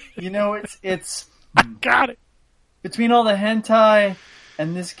 It's I got it. between all the hentai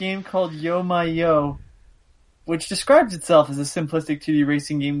and this game called Yo My Yo, which describes itself as a simplistic 2D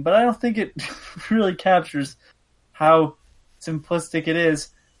racing game, but I don't think it really captures how simplistic it is.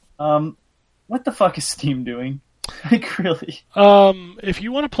 What the fuck is Steam doing? Like, really? If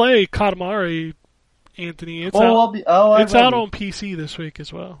you want to play Katamari, Anthony, it's out on PC this week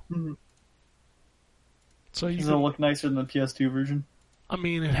as well. Mm-hmm. So Does it look nicer than the PS2 version? I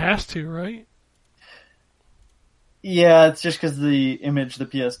mean, it has to, right? Yeah, it's just because the image the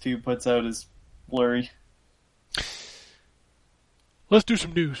PS2 puts out is blurry. Let's do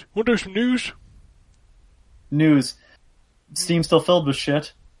some news. Want to do some news? News. Steam's still filled with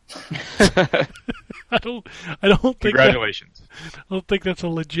shit. I don't think. Congratulations. I don't think that's a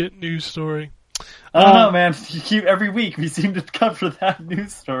legit news story. I don't know, man. Every week we seem to cover that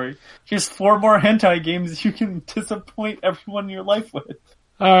news story. Here's 4 more hentai games you can disappoint everyone in your life with.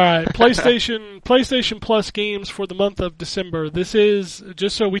 All right, PlayStation Plus games for the month of December. This is,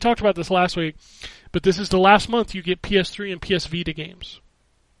 just so we talked about this last week, but this is the last month you get PS3 and PS Vita games.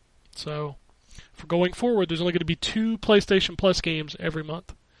 So, for going forward, there's only going to be 2 PlayStation Plus games every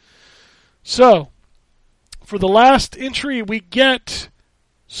month. So, for the last entry, we get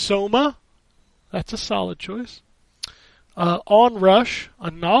Soma. That's a solid choice. Onrush,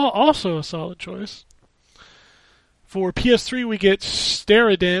 also a solid choice. For PS3, we get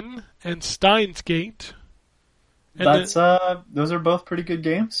Steriden and Steins Gate. And those are both pretty good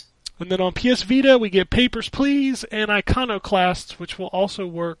games. And then on PS Vita, we get Papers, Please and Iconoclasts, which will also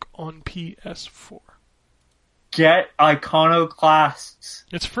work on PS4. Get Iconoclasts.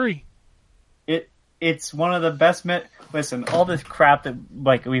 It's free. It's one of the best. Listen, all this crap that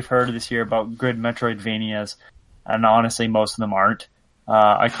we've heard this year about good Metroidvanias, and honestly, most of them aren't.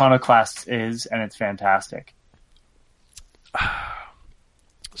 Iconoclasts is, and it's fantastic.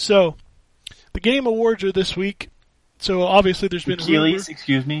 So, the Game Awards are this week. So obviously, there's been Achilles,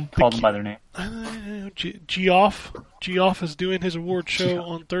 excuse me, call them by their name. Geoff is doing his award show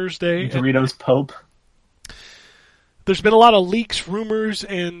on Thursday. Doritos Pope. There's been a lot of leaks, rumors,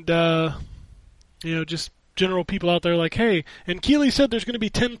 and just general people out there like, hey, and Keeley said there's going to be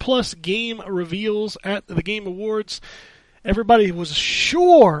 10-plus game reveals at the Game Awards. Everybody was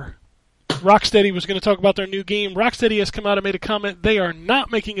sure Rocksteady was going to talk about their new game. Rocksteady has come out and made a comment. They are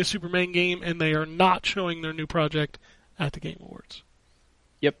not making a Superman game, and they are not showing their new project at the Game Awards.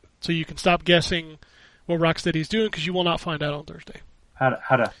 Yep. So you can stop guessing what Rocksteady is doing because you will not find out on Thursday. How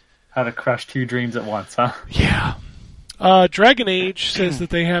to crush two dreams at once, huh? Yeah. Dragon Age says that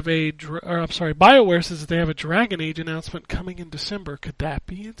they have BioWare says that they have a Dragon Age announcement coming in December. Could that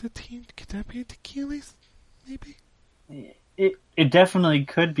be into Keeley's? Maybe. It definitely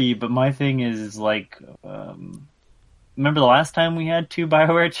could be, but my thing is like, remember the last time we had two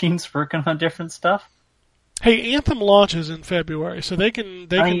BioWare teams working on different stuff? Hey, Anthem launches in February, so they can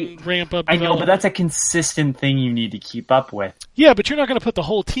ramp up. I know, but that's a consistent thing you need to keep up with. Yeah, but you're not going to put the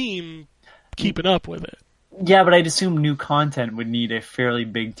whole team keeping up with it. Yeah, but I'd assume new content would need a fairly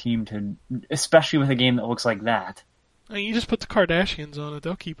big team to, especially with a game that looks like that. I mean, you just put the Kardashians on it;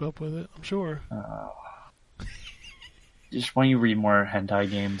 they'll keep up with it, I'm sure. Just why don't you read more hentai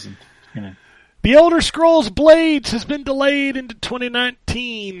games and The Elder Scrolls Blades has been delayed into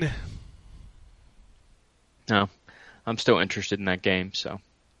 2019. No, I'm still interested in that game, so.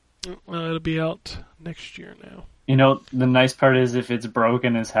 It'll be out next year now. You know, the nice part is if it's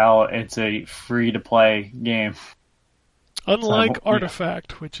broken as hell, it's a free-to-play game. Unlike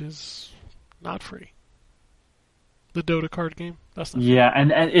Artifact, which is not free. The Dota card game, that's not free. Yeah,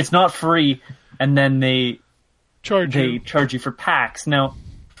 and it's not free, and then they charge you for packs. Now,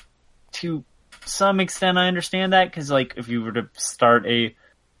 to some extent, I understand that, because like, if you were to start a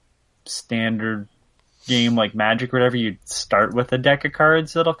standard game like Magic or whatever, you'd start with a deck of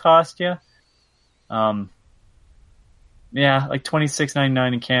cards that'll cost you. Yeah, like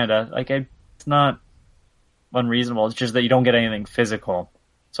 $26.99 in Canada. Like, it's not unreasonable. It's just that you don't get anything physical.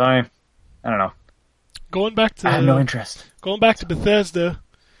 So I don't know. I have no interest. Going back to Bethesda,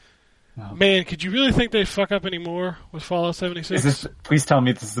 man, could you really think they'd fuck up anymore with Fallout 76? Please tell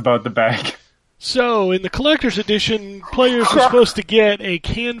me this is about the bag. So, in the collector's edition, players were supposed to get a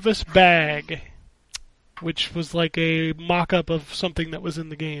canvas bag, which was like a mock-up of something that was in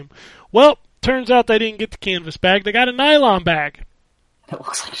the game. Well, turns out they didn't get the canvas bag. They got a nylon bag. That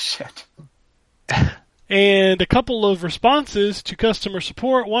looks like shit. And a couple of responses to customer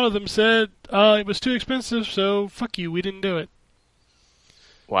support. One of them said, it was too expensive, so fuck you, we didn't do it.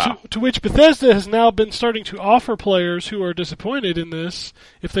 Wow. To which Bethesda has now been starting to offer players who are disappointed in this,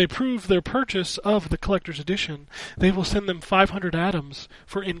 if they prove their purchase of the collector's edition, they will send them 500 atoms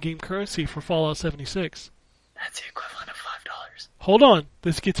for in-game currency for Fallout 76. That's the equivalent of $5. Hold on,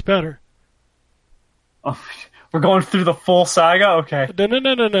 this gets better. Oh, we're going through the full saga? Okay.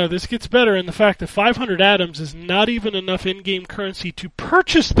 No. This gets better in the fact that 500 atoms is not even enough in-game currency to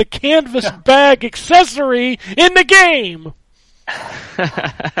purchase the canvas bag accessory in the game. Are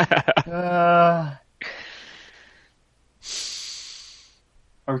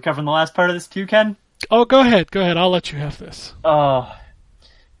we covering the last part of this too, Ken? Oh, go ahead. I'll let you have this. Oh.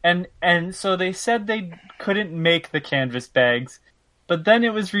 And so they said they couldn't make the canvas bags, but then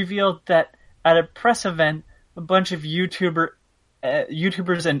it was revealed that at a press event, a bunch of YouTubers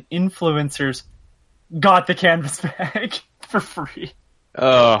and influencers got the canvas bag for free.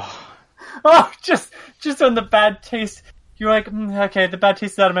 Oh, just on the bad taste. You're like, okay, the bad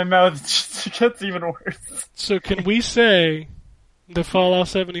taste is out of my mouth. It gets even worse. So can we say that Fallout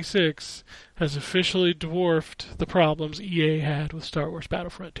 76 has officially dwarfed the problems EA had with Star Wars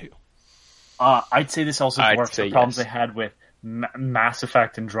Battlefront 2? I'd say this also dwarfs the problems they had with Mass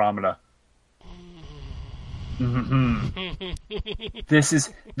Effect Andromeda. Mm-hmm. This is,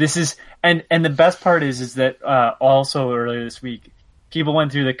 and the best part is that also earlier this week, people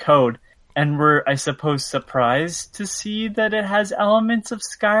went through the code and were, I suppose, surprised to see that it has elements of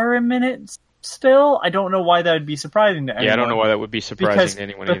Skyrim in it still. I don't know why that would be surprising to anyone. Yeah, I don't know why that would be surprising to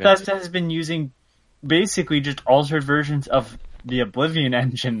anyone. Bethesda has been using basically just altered versions of the Oblivion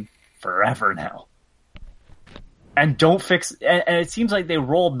engine forever now. And don't fix, and it seems like they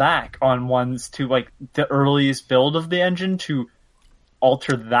roll back on ones to like the earliest build of the engine to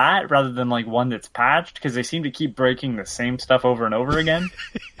alter that rather than like one that's patched, because they seem to keep breaking the same stuff over and over again.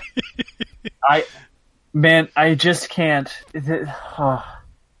 I just can't. It's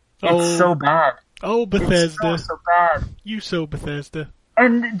so bad. Oh, Bethesda. It's so bad. You so Bethesda.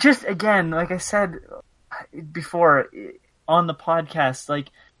 And just again, like I said before on the podcast, like,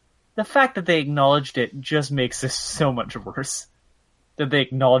 the fact that they acknowledged it just makes this so much worse. that they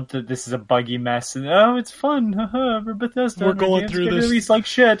acknowledge that this is a buggy mess and it's fun, haha, for Bethesda. We're going through this. Released like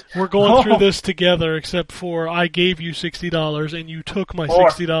shit. We're going through this together, except for I gave you $60 and you took my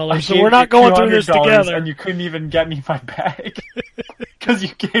 $60, so we're not going through this together. And you couldn't even get me my bag because you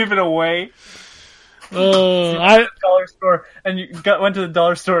gave it away. I dollar store and you went to the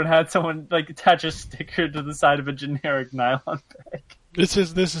dollar store and had someone like attach a sticker to the side of a generic nylon bag. This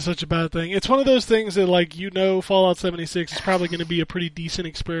is such a bad thing. It's one of those things that, like, Fallout 76 is probably going to be a pretty decent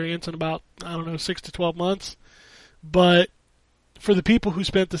experience in about, 6 to 12 months. But for the people who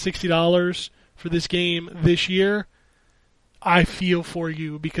spent the $60 for this game this year, I feel for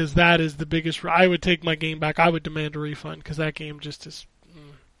you, because that is the biggest. I would take my game back. I would demand a refund, because that game just is.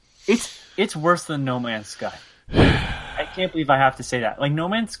 It's worse than No Man's Sky. I can't believe I have to say that. Like, No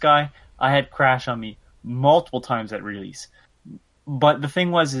Man's Sky, I had crash on me multiple times at release. But the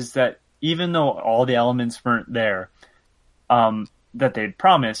thing is that even though all the elements weren't there that they'd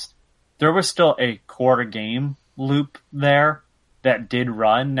promised, there was still a core game loop there that did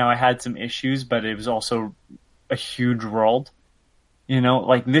run. Now, I had some issues, but it was also a huge world.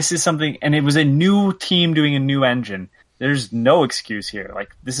 Like, this is something, and it was a new team doing a new engine. There's no excuse here.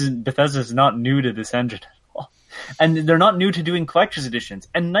 Like, Bethesda's not new to this engine at all. And they're not new to doing collector's editions,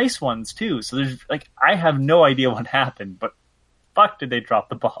 and nice ones too. So there's, I have no idea what happened, but fuck did they drop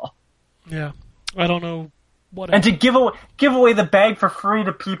the ball. Yeah. I don't know what happened. And to give away the bag for free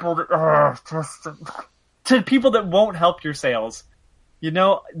to people that, to people that won't help your sales.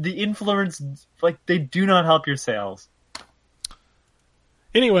 The influence, they do not help your sales.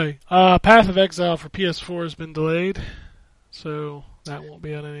 Anyway, Path of Exile for PS4 has been delayed, so that won't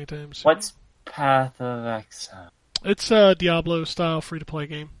be out anytime soon. What's Path of Exile? It's a Diablo-style free-to-play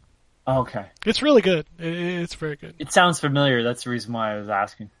game. Okay. It's really good. It's very good. It sounds familiar. That's the reason why I was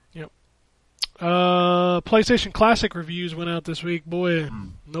asking. Yep. PlayStation Classic reviews went out this week. Boy,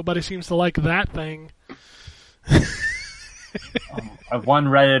 nobody seems to like that thing. One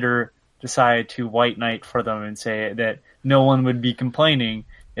Redditor decided to white knight for them and say that no one would be complaining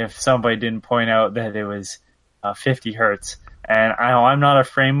if somebody didn't point out that it was 50 hertz. And I know I'm not a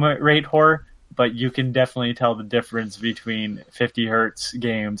frame rate whore, but you can definitely tell the difference between 50 hertz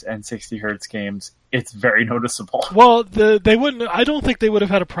games and 60 hertz games. It's very noticeable. Well, they wouldn't. I don't think they would have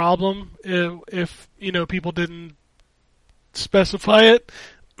had a problem if people didn't specify it,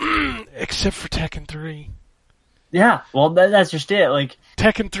 except for Tekken 3. Yeah, well, that's just it. Like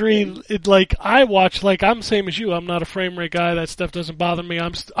Tekken 3, I watch. I'm same as you. I'm not a frame rate guy. That stuff doesn't bother me.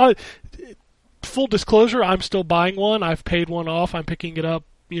 Full disclosure, I'm still buying one. I've paid one off. I'm picking it up.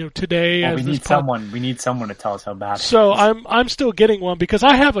 Today. Well, we need someone to tell us how bad. So I'm still getting one because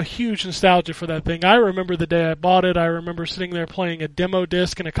I have a huge nostalgia for that thing. I remember the day I bought it. I remember sitting there playing a demo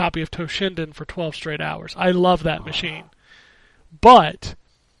disc and a copy of Toshinden for 12 straight hours. I love that machine. But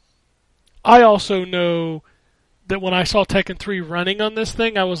I also know that when I saw Tekken 3 running on this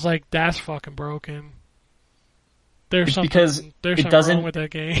thing, I was like, "That's fucking broken." There's something wrong with that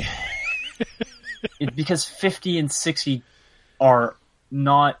game. Because 50 and 60 are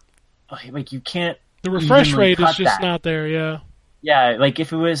not you can't. The refresh rate is just not there. Yeah. Yeah,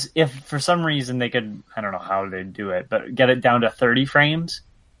 if for some reason they could, I don't know how they'd do it, but get it down to 30 frames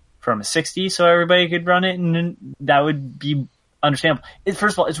from a 60, so everybody could run it, and that would be understandable.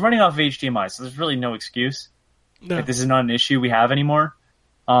 First of all, it's running off of HDMI, so there's really no excuse. No. This is not an issue we have anymore,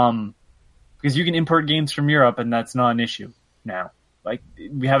 because you can import games from Europe, and that's not an issue now.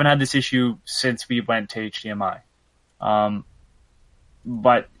 We haven't had this issue since we went to HDMI.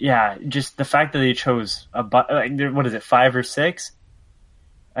 But yeah, just the fact that they chose what is it, 5 or 6,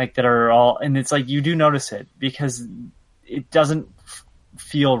 that are all, and it's you do notice it because it doesn't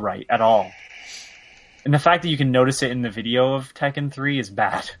feel right at all. And the fact that you can notice it in the video of Tekken 3 is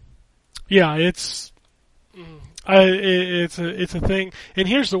bad. Yeah, it's a thing. And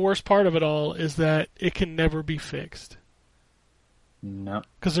here's the worst part of it all is that it can never be fixed. No,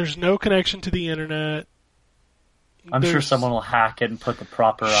 because there's no connection to the internet. I'm sure someone will hack it and put the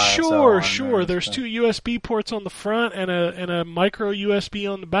proper ISO on. Sure. There's 2 USB ports on the front and a micro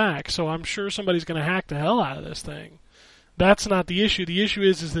USB on the back. So I'm sure somebody's going to hack the hell out of this thing. That's not the issue. The issue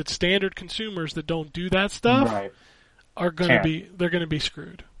is that standard consumers that don't do that stuff are going to be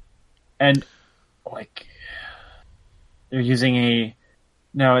screwed. And they're using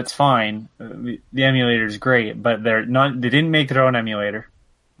no, it's fine. The emulator is great, but they didn't make their own emulator,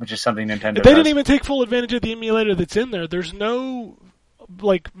 which is something Nintendo does. They didn't even take full advantage of the emulator that's in there. There's no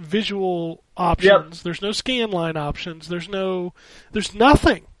visual options. Yep. There's no scan line options. There's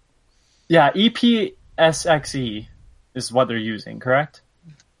nothing. Yeah, EPSXE is what they're using, correct?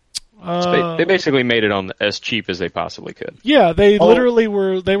 They basically made it on as cheap as they possibly could. Yeah, they literally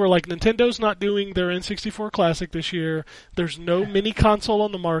were. They were like, Nintendo's not doing their N64 Classic this year. There's no mini console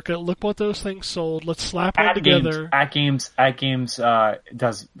on the market. Look what those things sold. Let's slap them together. At Games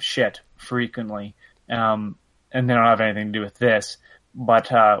does shit frequently, and they don't have anything to do with this.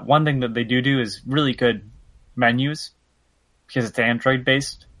 But one thing that they do is really good menus because it's Android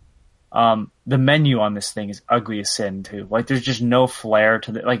based. The menu on this thing is ugly as sin too. Like, there's just no flair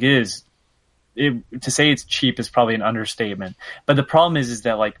to the, like, to say it's cheap is probably an understatement. But the problem is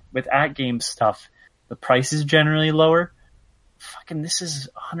that, like, with at-game stuff, the price is generally lower. Fucking, this is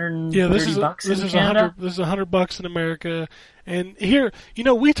 $130 in Canada. This is $100 in America. And here,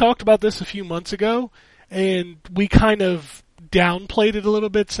 we talked about this a few months ago, and we kind of downplayed it a little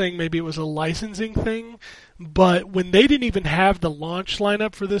bit, saying maybe it was a licensing thing. But when they didn't even have the launch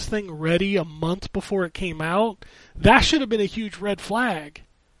lineup for this thing ready a month before it came out, that should have been a huge red flag.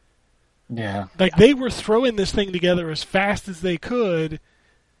 Yeah. Like, they were throwing this thing together as fast as they could.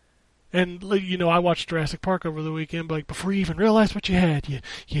 And, I watched Jurassic Park over the weekend, but, like, before you even realized what you had,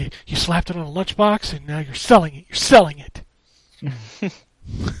 you slapped it on a lunchbox, and now you're selling it. You're selling it.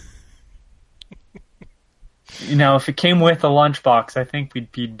 If it came with a lunchbox, I think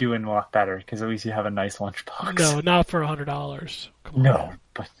we'd be doing a lot better, because at least you have a nice lunchbox. No, not for $100. No,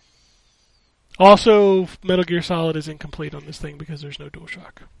 but... Also, Metal Gear Solid is incomplete on this thing because there's no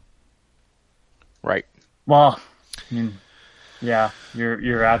DualShock. Right. Well, I mean, yeah,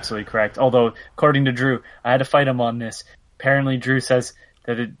 you're absolutely correct. Although, according to Drew, I had to fight him on this. Apparently, Drew says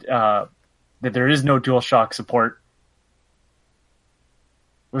that that there is no DualShock support.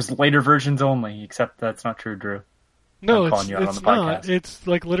 It was later versions only, except that's not true, Drew. No, I'm calling you out on it's the podcast. not. It's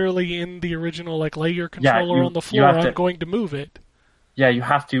like literally in the original, like, lay your controller on the floor. I'm going to move it. Yeah, you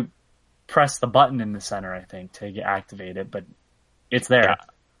have to press the button in the center, I think, to activate it, but it's there.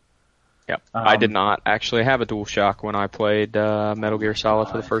 Yeah. I did not actually have a DualShock when I played Metal Gear Solid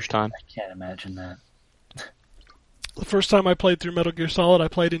for the first time. I can't imagine that. The first time I played through Metal Gear Solid, I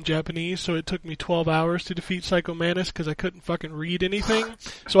played in Japanese, so it took me 12 hours to defeat Psycho Mantis because I couldn't fucking read anything.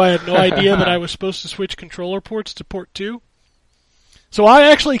 So I had no idea that I was supposed to switch controller ports to port 2. So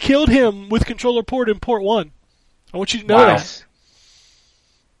I actually killed him with controller port in port 1. I want you to know that.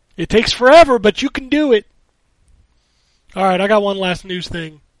 It takes forever, but you can do it. Alright, I got one last news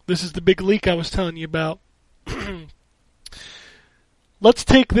thing. This is the big leak I was telling you about. Let's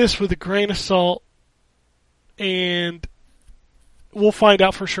take this with a grain of salt, and we'll find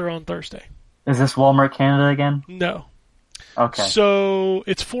out for sure on Thursday. Is this Walmart Canada again? No. Okay. So,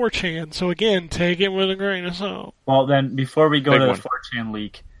 it's 4chan, so again, take it with a grain of salt. Well, then, before we go Big to one. the 4chan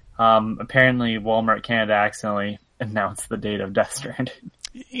leak, apparently Walmart Canada accidentally announced the date of Death Stranding.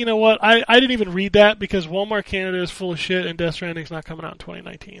 You know what? I didn't even read that because Walmart Canada is full of shit and Death Stranding's not coming out in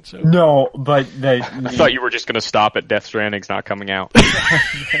 2019. So No, but I thought you were just going to stop at Death Stranding's not coming out.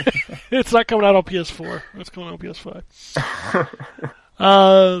 it's not coming out on PS4. It's coming out on PS5.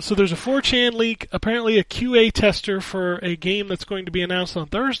 So there's a 4chan leak. Apparently a QA tester for a game that's going to be announced on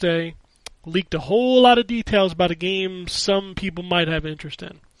Thursday leaked a whole lot of details about a game some people might have interest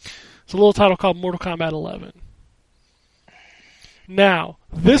in. It's a little title called Mortal Kombat 11. Now,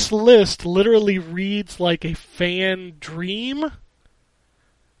 this list literally reads like a fan dream,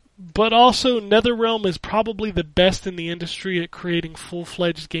 but also NetherRealm is probably the best in the industry at creating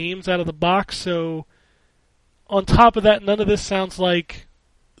full-fledged games out of the box, so on top of that, none of this sounds like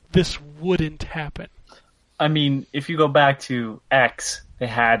this wouldn't happen. I mean, if you go back to X, they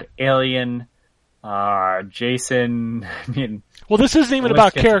had Alien, Jason, Well, this isn't even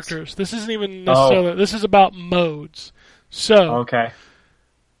about characters. This isn't even necessarily... This is about modes. So, okay.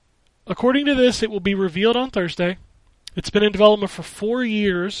 According to this, it will be revealed on Thursday. It's been in development for 4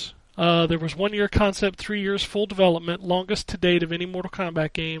 years. There was 1 year concept, 3 years full development, longest to date of any Mortal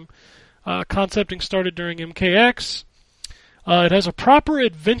Kombat game. Concepting started during MKX. It has a proper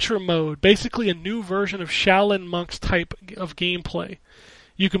adventure mode, basically a new version of Shaolin Monks type of gameplay.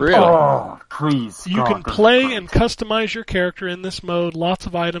 You can Really? Please. You can play and customize your character in this mode. Lots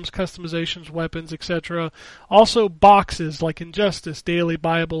of items, customizations, weapons, etc. Also boxes like Injustice, Daily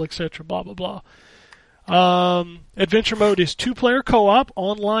Bible, etc. Blah blah blah. Adventure mode is 2-player co-op,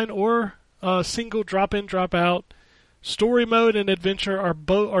 online or single drop-in, drop-out. Story mode and adventure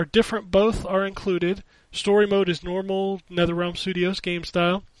are different. Both are included. Story mode is normal NetherRealm Studios game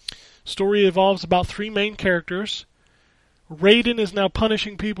style. Story involves about 3 main characters. Raiden is now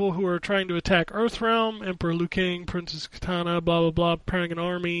punishing people who are trying to attack Earthrealm. Emperor Liu Kang, Princess Katana, blah blah blah, preparing an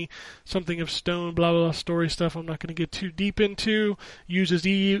army, something of stone, blah blah blah, story stuff I'm not going to get too deep into. Uses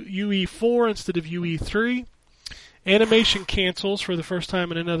UE4 instead of UE3. Animation cancels for the first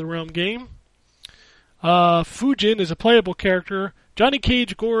time in another Realm game. Fujin is a playable character. Johnny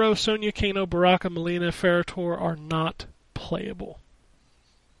Cage, Goro, Sonya, Kano, Baraka, Melina, Ferritor are not playable.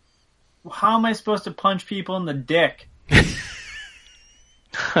 How am I supposed to punch people in the dick?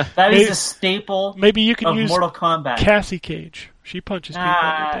 That is a staple Maybe you can of use Mortal Kombat. Cassie Cage. She punches people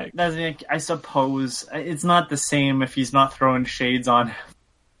in the dick. Doesn't, I suppose. It's not the same if he's not throwing shades on.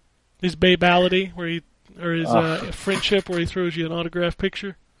 His Babality, or his friendship, where he throws you an autographed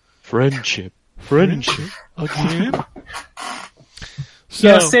picture. Friendship. Again? So,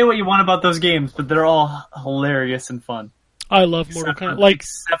 Yeah, say what you want about those games, but they're all hilarious and fun. I love Mortal Kombat.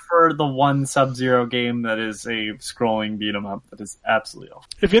 Except for the one Sub-Zero game that is a scrolling beat-em-up that is absolutely awful.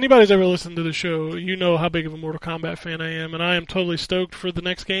 If anybody's ever listened to the show, you know how big of a Mortal Kombat fan I am, and I am totally stoked for the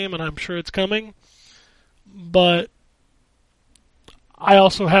next game, and I'm sure it's coming. But I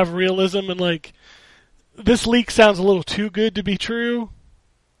also have realism, and this leak sounds a little too good to be true.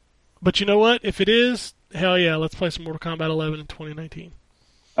 But you know what? If it is, hell yeah, let's play some Mortal Kombat 11 in 2019.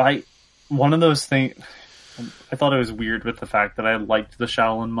 One of those things... I thought it was weird with the fact that I liked the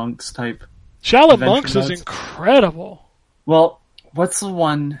Shaolin Monks type. Shaolin adventure Monks is modes. Incredible. Well, what's the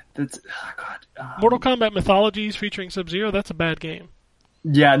one that's... Mortal Kombat Mythologies featuring Sub-Zero, that's a bad game.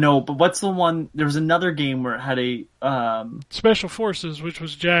 Yeah, no, but what's the one... There was another game where it had a... Special Forces, which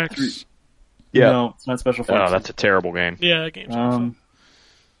was Jack's... Yeah. No, it's not Special Forces. Oh, that's a terrible game. Yeah, that game's awful.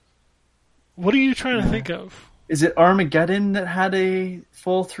 What are you trying to think of? Is it Armageddon that had a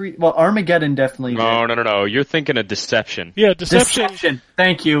full 3... Well, Armageddon definitely did. No. You're thinking of Deception. Yeah, Deception.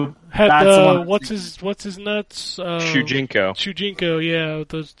 Thank you. Had That's the one. what's his nuts? Shujinko. Shujinko, yeah.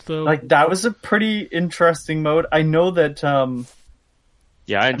 That was a pretty interesting mode. I know that...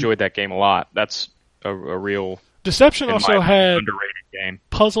 Yeah, I enjoyed that game a lot. That's a real... Deception in also my had underrated game.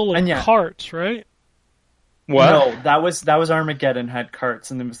 puzzle and yeah. carts, right? What? No, that was Armageddon had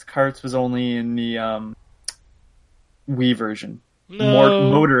carts, and carts was only in the Wii version. No.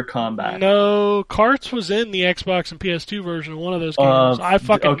 Motor combat. No, carts was in the Xbox and PS2 version of one of those games. I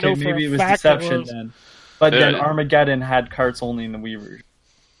fucking know for maybe a it was fact Deception it was. then. But then Armageddon had carts only in the Wii version.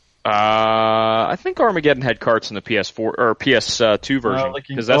 I think Armageddon had carts in the PS4 or PS2 version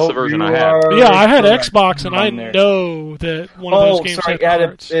because that's the version I had. Yeah, I had correct. Xbox, and I There. know that one of those games had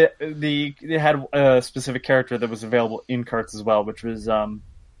carts. It had a specific character that was available in carts as well, which was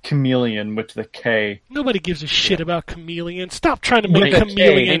Chameleon with the K. Nobody gives a shit about Chameleon. Stop trying to make With a K.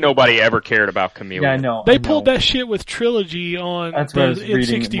 Chameleon. Ain't nobody ever cared about Chameleon. Yeah, I know. They pulled that shit with Trilogy on That's what I was the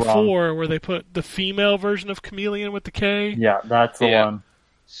reading N64, where they put the female version of Chameleon with the K. Yeah, that's the one.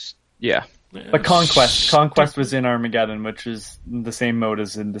 Yeah. But Conquest was in Armageddon, which is the same mode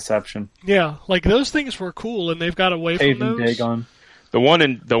as in Deception. Yeah, those things were cool, and they've got away from those. Dagon. The one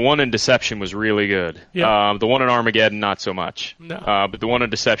in Deception was really good. Yeah. The one in Armageddon, not so much. No. But the one in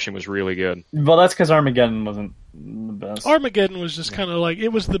Deception was really good. Well, that's because Armageddon wasn't the best. Armageddon was just kind of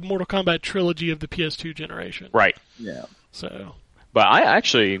it was the Mortal Kombat trilogy of the PS2 generation. Right. Yeah. So. But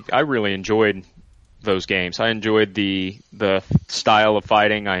I really enjoyed those games. I enjoyed the style of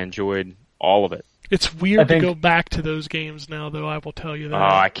fighting. I enjoyed all of it. It's weird to go back to those games now, though, I will tell you that.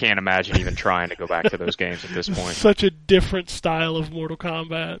 I can't imagine even trying to go back to those games at this point. Such a different style of Mortal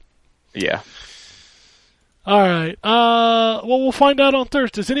Kombat. Yeah. All right. Well, we'll find out on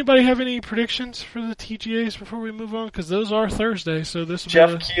Thursday. Does anybody have any predictions for the TGAs before we move on? Because those are Thursday, so this will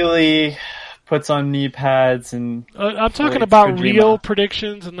Jeff Keighley puts on knee pads and... I'm talking about real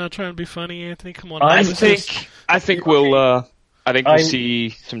predictions. I'm not trying to be funny, Anthony. Come on. I think we'll see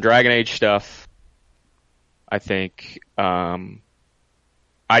some Dragon Age stuff. I think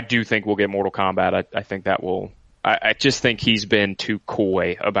I do think we'll get Mortal Kombat. I think that will. I just think he's been too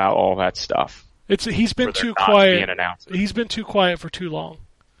coy about all that stuff. He's been too quiet. He's been too quiet for too long.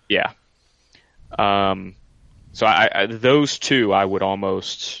 Yeah. So I those two I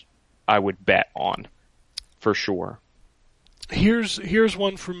would bet on for sure. Here's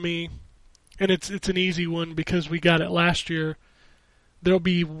one from me, and it's an easy one because we got it last year. There'll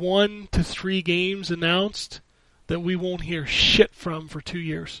be 1 to 3 games announced that we won't hear shit from for 2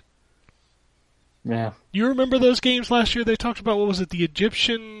 years. Yeah. You remember those games last year? They talked about, what was it, the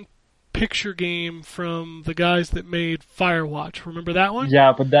Egyptian picture game from the guys that made Firewatch. Remember that one?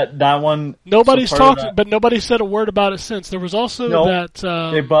 Yeah, but that one... Nobody's talked, but nobody said a word about it since. There was also that...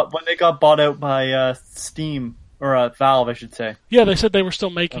 when they got bought out by Steam, or Valve, I should say. Yeah, they said they were still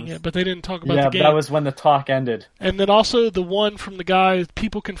making it, but they didn't talk about the game. Yeah, that was when the talk ended. And then also the one from the guy,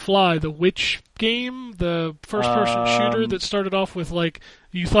 People Can Fly, the Witch game, the first-person shooter that started off with,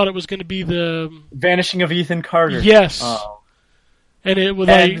 you thought it was going to be the... Vanishing of Ethan Carter. Yes. And it was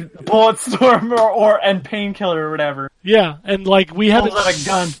like, and Bulletstorm and Painkiller or whatever. yeah, and like we haven't Pulls out a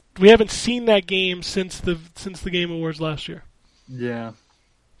gun. we haven't seen that game since the Game Awards last year. Yeah,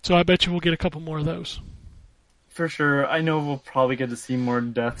 So I bet you we'll get a couple more of those. for sure. I know we'll probably get to see more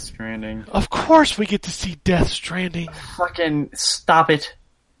Death Stranding. Of course, we get to see Death Stranding. Fucking stop it!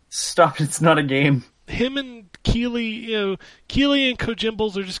 Stop it! It's not a game. Him and Keely and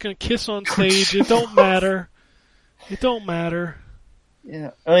Kojimbles are just gonna kiss on stage. It don't matter. It don't matter.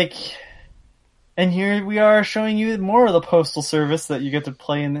 Yeah, like, and here we are showing you more of the Postal Service that you get to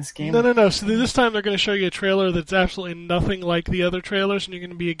play in this game. No. So this time they're going to show you a trailer that's absolutely nothing like the other trailers, and you're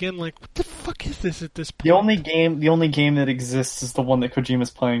going to be again like, "What the fuck is this at this point?" The only game that exists is the one that Kojima's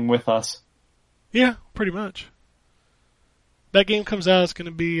playing with us. Yeah, pretty much. That game comes out, it's going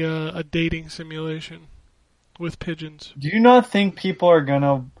to be a dating simulation with pigeons. Do you not think people are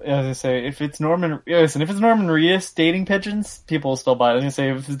gonna, as I say, if it's Norman Reedus dating pigeons, people will still buy it. I was gonna say,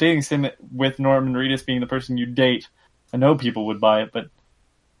 if it's dating sim with Norman Reedus being the person you date, I know people would buy it, but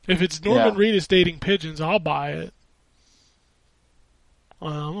If it's Norman Reedus dating pigeons, I'll buy it.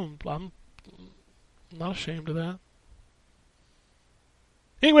 I'm not ashamed of that.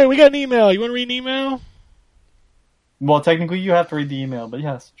 Anyway, we got an email. You want to read an email? well, technically you have to read the email, but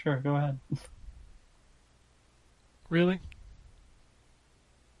yes, sure, go ahead. Really?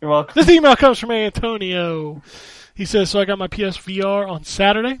 You're welcome. This email comes from Antonio. He says, so I got my PSVR on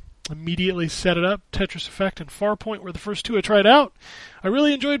Saturday. Immediately set it up. Tetris Effect and Farpoint were the first two I tried out. I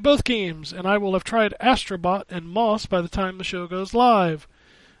really enjoyed both games, and I will have tried Astrobot and Moss by the time the show goes live.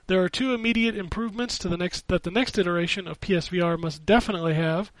 There are two immediate improvements to the next iteration of PSVR must definitely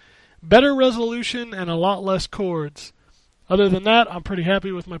have. Better resolution and a lot less chords. Other than that, I'm pretty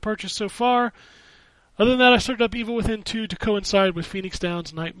happy with my purchase so far. Other than that, I started up Evil Within 2 to coincide with Phoenix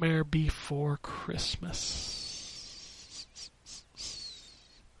Down's Nightmare Before Christmas.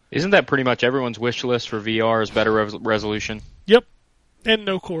 Isn't that pretty much everyone's wish list for VR is better resolution? Yep. And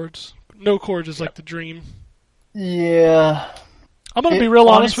no chords. No chords is like the dream. Yeah. I'm going to be real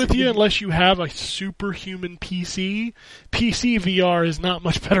honest honestly- with you, unless you have a superhuman PC VR is not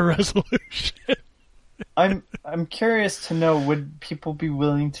much better resolution. I'm curious to know, would people be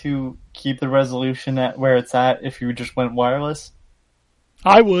willing to keep the resolution at where it's at if you just went wireless?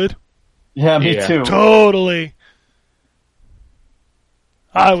 I would. Yeah, me Yeah. too. Totally.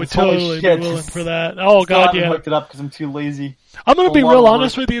 I would Holy totally shit. be willing for that. Oh, Still God, haven't yeah. hooked it up because I'm too lazy. I'm going to be a lot real of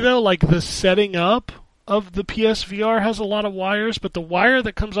honest work. with you, though. Like, the setting up of the PSVR has a lot of wires, but the wire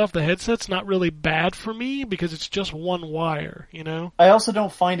that comes off the headset's not really bad for me because it's just one wire, you know? I also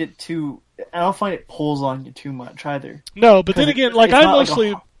don't find it pulls on you too much either. No, but then again, like, It's I not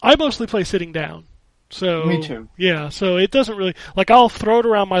like I mostly play sitting down. So Me too. Yeah, so it doesn't really, like, I'll throw it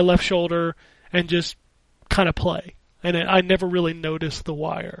around my left shoulder and just kind of play, and I never really notice the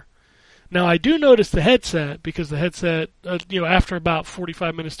wire. Now, I do notice the headset, because the headset, after about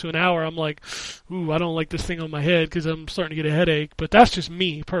 45 minutes to an hour, I'm like, ooh, I don't like this thing on my head because I'm starting to get a headache. But that's just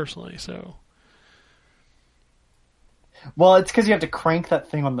me, personally, so. Well, it's because you have to crank that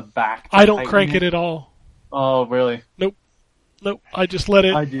thing on the back. I don't crank it at all. Oh, really? Nope, I just let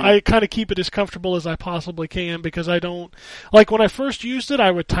it, I do. I kind of keep it as comfortable as I possibly can, because I don't, like, when I first used it,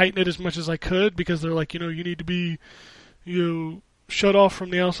 I would tighten it as much as I could, because they're like, you need to be, shut off from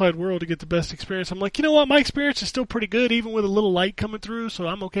the outside world to get the best experience. I'm like, you know what? My experience is still pretty good, even with a little light coming through, so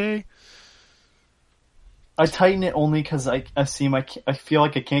I'm okay. I tighten it only because I feel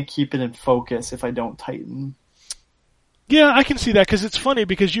like I can't keep it in focus if I don't tighten. Yeah, I can see that, because it's funny,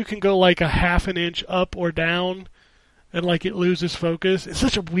 because you can go like a half an inch up or down, and like it loses focus. It's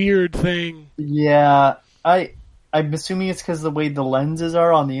such a weird thing. Yeah, I'm assuming it's because the way the lenses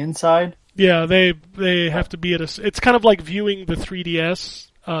are on the inside. Yeah, they have to be at a. It's kind of like viewing the 3DS.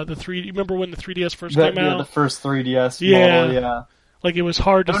 Remember when the 3DS first came out? Yeah, the first 3DS Yeah. model, yeah. Like, it was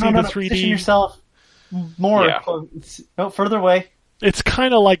hard to see the 3D. Position yourself more. Yeah. Further away. It's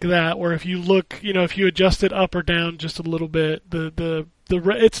kind of like that, where if you look, if you adjust it up or down just a little bit,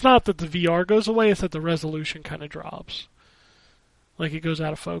 it's not that the VR goes away; it's that the resolution kind of drops, like it goes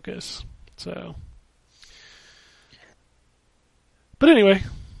out of focus. So, but anyway,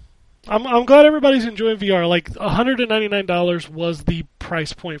 I'm glad everybody's enjoying VR. Like, $199 was the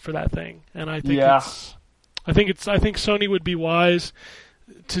price point for that thing, and I think I think Sony would be wise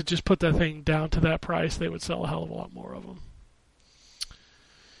to just put that thing down to that price. They would sell a hell of a lot more of them.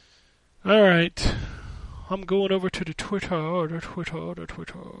 All right, I'm going over to the Twitter.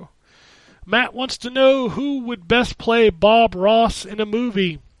 Matt wants to know who would best play Bob Ross in a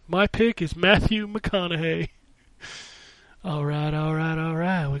movie. My pick is Matthew McConaughey. All right.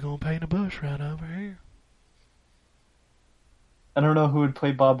 We're going to paint a bush right over here. I don't know who would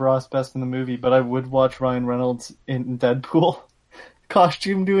play Bob Ross best in the movie, but I would watch Ryan Reynolds in Deadpool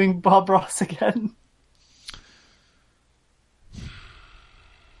costume doing Bob Ross again.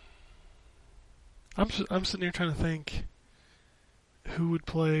 I'm sitting here trying to think who would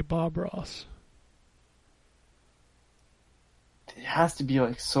play Bob Ross. It has to be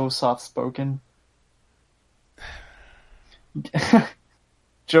like so soft spoken.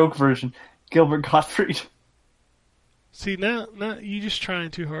 Joke version, Gilbert Gottfried. See, now you just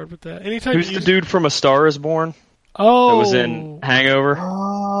trying too hard with that. Anytime Who's the dude from A Star Is Born Oh, that was in Hangover?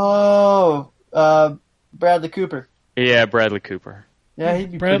 Oh, Bradley Cooper. Yeah, Bradley Cooper. Yeah,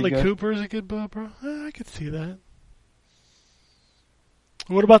 he'd be Bradley pretty good. Cooper is a good Bob Ross. I could see that.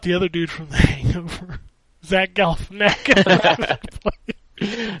 What about the other dude from The Hangover? Zach Galifianakis.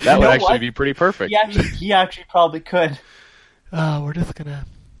 That would know actually what? be pretty perfect. He actually probably could. We're just gonna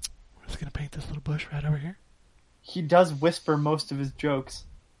paint this little bush right over here. He does whisper most of his jokes.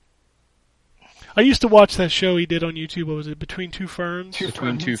 I used to watch that show he did on YouTube. What was it? Between Two Ferns?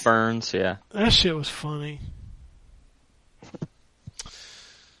 Between Two Ferns, yeah. That shit was funny.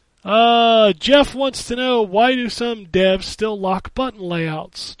 Jeff wants to know, why do some devs still lock button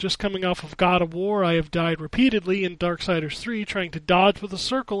layouts? Just coming off of God of War, I have died repeatedly in Darksiders 3 trying to dodge with a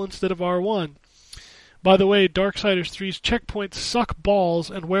circle instead of R1. By the way, Darksiders 3's checkpoints suck balls,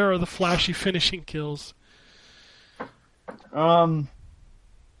 and where are the flashy finishing kills? That's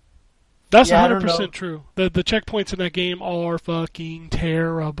Yeah, I don't 100% know. true. The checkpoints in that game are fucking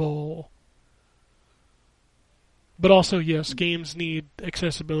terrible. But also, yes, games need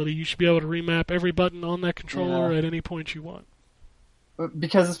accessibility. You should be able to remap every button on that controller at any point you want.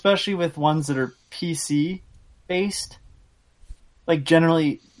 Because especially with ones that are PC based, like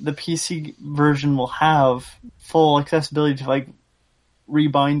generally the PC version will have full accessibility to like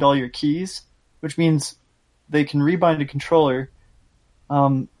rebind all your keys, which means they can rebind a controller.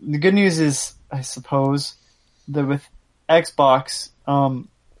 The good news is, I suppose, that with Xbox and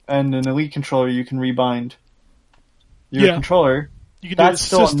an Elite controller, you can rebind your controller. You can do That's it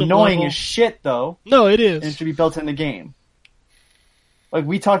still system annoying level. as shit, though. No, it And it is. should be built in the game. Like,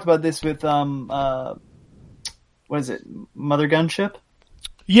 we talked about this with, what is it, Mother Gunship?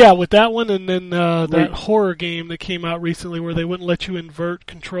 Yeah, with that one, and then that horror game that came out recently where they wouldn't let you invert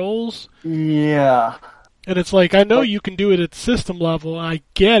controls. Yeah. And it's like, I know you can do it at system level, I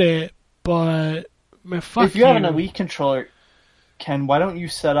get it, but man, fuck If you have an Elite controller, Ken, why don't you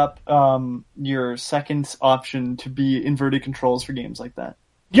set up your second option to be inverted controls for games like that?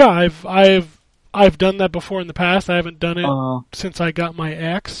 Yeah, I've done that before in the past. I haven't done it since I got my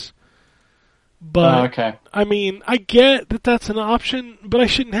X. But okay. I mean, I get that that's an option, but I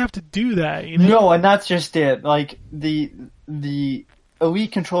shouldn't have to do that. You know? No, and that's just it. Like the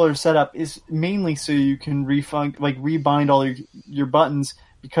Elite controller setup is mainly so you can rebind all your buttons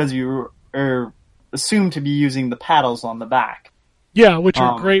because you are assumed to be using the paddles on the back. Yeah, which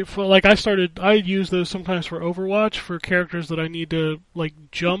are great for, like, I use those sometimes for Overwatch for characters that I need to, like,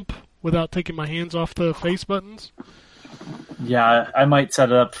 jump without taking my hands off the face buttons. Yeah, I might set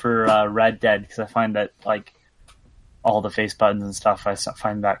it up for Red Dead because I find that, like, all the face buttons and stuff, I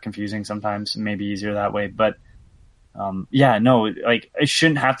find that confusing sometimes. Maybe easier that way, but yeah, no, like, it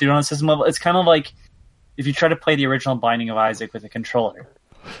shouldn't have to do it on a system level. It's kind of like if you try to play the original Binding of Isaac with a controller.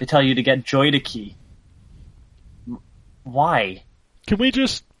 They tell you to get Joy to key. Why? Can we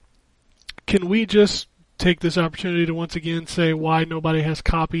just take this opportunity to once again say why nobody has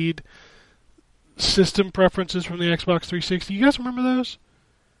copied system preferences from the Xbox 360? You guys remember those?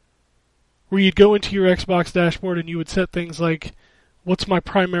 Where you'd go into your Xbox dashboard and you would set things like, what's my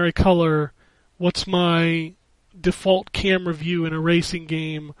primary color? What's my default camera view in a racing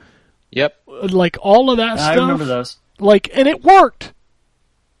game? Yep. Like, all of that stuff. I remember those. Like, and it worked!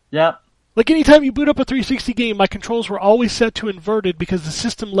 Yep. Like, anytime you boot up a 360 game, my controls were always set to inverted because the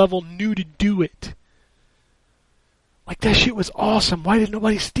system level knew to do it. Like, that shit was awesome. Why did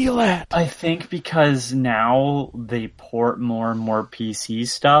nobody steal that? I think because now they port more and more PC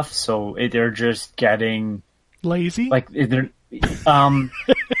stuff, so they're just getting Lazy? like they're.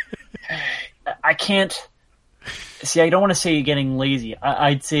 I can't see. I don't want to say you're getting lazy.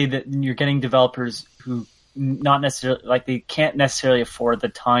 I'd say that you're getting developers who not necessarily like they can't necessarily afford the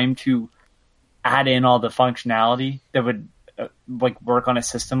time to add in all the functionality that would like work on a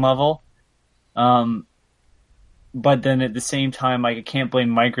system level. But then at the same time, like, I can't blame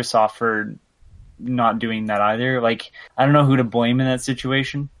Microsoft for not doing that either. Like, I don't know who to blame in that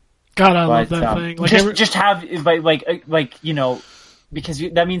situation. God, I love that thing. Like, just have like you know, because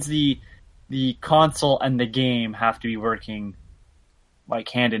that means the console and the game have to be working like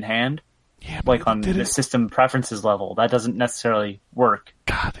hand in hand. Yeah, but like they on did the it- system preferences level. That doesn't necessarily work.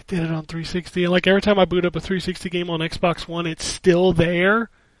 God, they did it on 360. And like every time I boot up a 360 game on Xbox One, it's still there.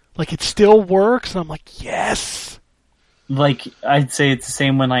 Like it still works. And I'm like, yes. Like, I'd say it's the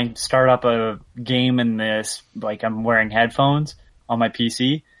same when I start up a game in this, like I'm wearing headphones on my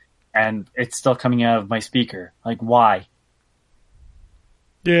PC and it's still coming out of my speaker. Like, why?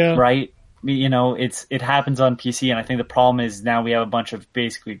 Yeah. Right? You know, it happens on PC, and I think the problem is now we have a bunch of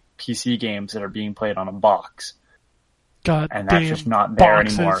basically PC games that are being played on a box. God And damn that's just not there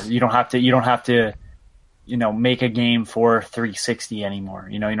boxes. anymore. You don't have to, you know, make a game for 360 anymore.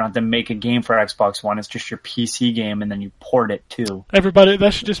 You know, you don't have to make a game for Xbox One. It's just your PC game, and then you port it too. Everybody,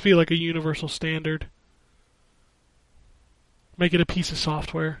 that should just be like a universal standard. Make it a piece of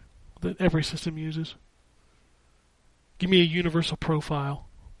software that every system uses. Give me a universal profile.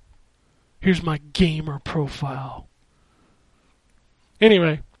 Here's my gamer profile.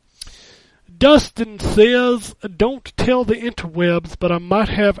 Anyway, Dustin says, don't tell the interwebs, but I might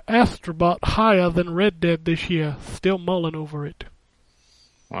have Astrobot higher than Red Dead this year. Still mulling over it.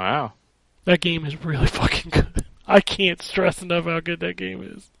 Wow. That game is really fucking good. I can't stress enough how good that game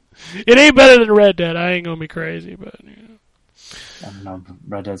is. It ain't better than Red Dead. I ain't gonna be crazy, but you know. I don't know,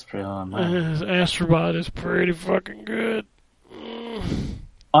 Red Dead's pretty low on mine. Astrobot is pretty fucking good.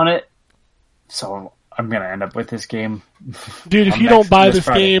 On it, so I'm gonna end up with this game. Dude, if on you don't buy this this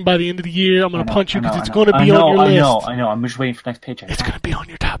Friday. game by the end of the year, I'm gonna punch you because it's I gonna be on your list. I know. I'm just waiting for next paycheck. It's gonna be on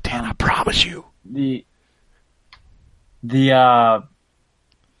your top 10, I promise you.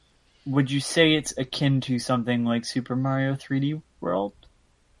 Would you say it's akin to something like Super Mario 3D World?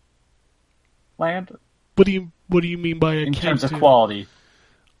 Land? What do you mean by In akin terms of to? quality.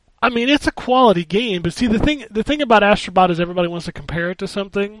 I mean, it's a quality game, but see, the thing about Astrobot is everybody wants to compare it to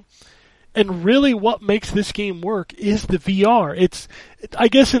something, and really what makes this game work is the VR. I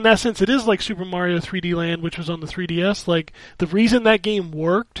guess in that sense, it is like Super Mario 3D Land, which was on the 3DS. Like, the reason that game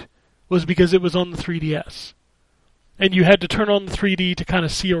worked was because it was on the 3DS. And you had to turn on the 3D to kind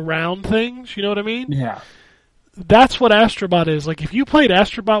of see around things, you know what I mean? Yeah. That's what Astrobot is. Like, if you played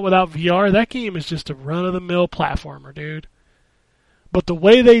Astrobot without VR, that game is just a run-of-the-mill platformer, dude. But the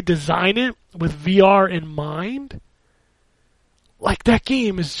way they design it with VR in mind, like, that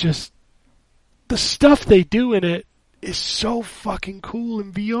game is just... The stuff they do in it is so fucking cool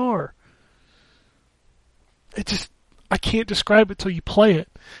in VR. I can't describe it till you play it.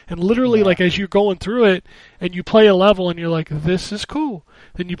 And literally, like, as you're going through it, and you play a level, and you're like, this is cool.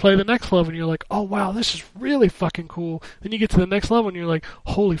 Then you play the next level, and you're like, oh, wow, this is really fucking cool. Then you get to the next level, and you're like,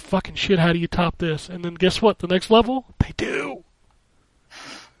 holy fucking shit, how do you top this? And then guess what? The next level? They do.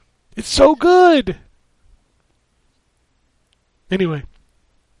 It's so good. Anyway.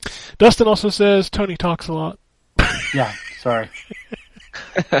 Dustin also says Tony talks a lot. Yeah, sorry.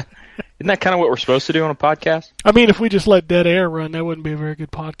 Isn't that kind of what we're supposed to do on a podcast? I mean, if we just let dead air run, that wouldn't be a very good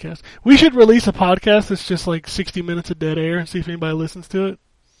podcast. We should release a podcast that's just like 60 minutes of dead air and see if anybody listens to it.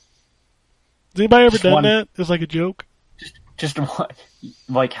 Has anybody ever done that? It's like a joke. Just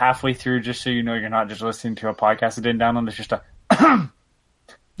like halfway through, just so you know you're not just listening to a podcast that didn't download. It's just a...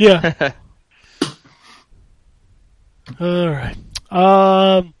 Yeah. Alright.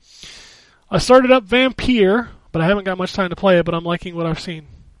 I started up Vampire, but I haven't got much time to play it, but I'm liking what I've seen.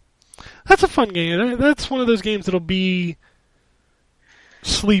 That's a fun game. That's one of those games that'll be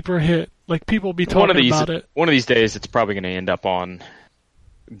sleeper hit. Like, people will be talking about it. One of these days, it's probably going to end up on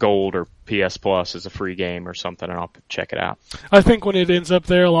Gold or PS Plus as a free game or something, and I'll check it out. I think when it ends up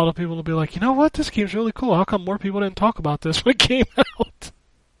there, a lot of people will be like, you know what? This game's really cool. How come more people didn't talk about this when it came out?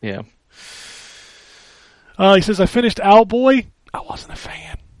 Yeah. He says, I finished Owlboy. I wasn't a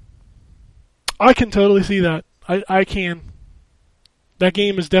fan. I can totally see that. I can. That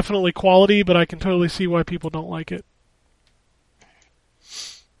game is definitely quality, but I can totally see why people don't like it.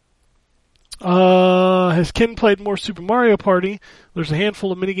 Has Ken played more Super Mario Party? There's a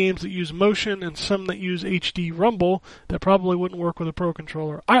handful of minigames that use motion and some that use HD rumble that probably wouldn't work with a Pro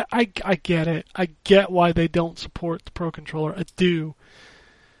Controller. I get it. I get why they don't support the Pro Controller. I do.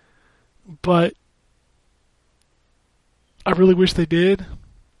 But I really wish they did.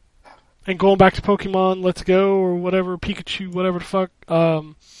 And going back to Pokemon Let's Go or whatever, Pikachu, whatever the fuck,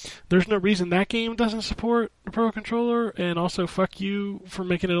 there's no reason that game doesn't support the Pro Controller, and also fuck you for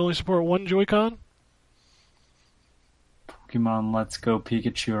making it only support one Joy-Con. Pokemon Let's Go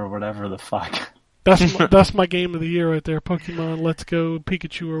Pikachu or whatever the fuck. That's my game of the year right there, Pokemon Let's Go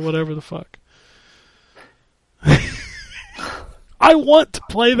Pikachu or whatever the fuck. I want to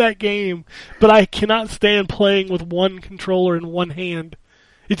play that game, but I cannot stand playing with one controller in one hand.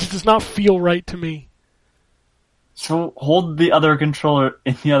 It just does not feel right to me. So hold the other controller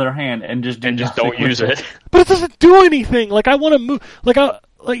in the other hand and just don't nothing use with it. But it doesn't do anything. Like, I want to move. Like,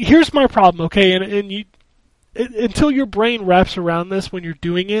 here's my problem, okay? And you, until your brain wraps around this when you're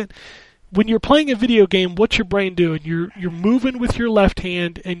doing it, when you're playing a video game, what's your brain doing? You're moving with your left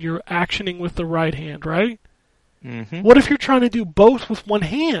hand and you're actioning with the right hand, right? Mm-hmm. What if you're trying to do both with one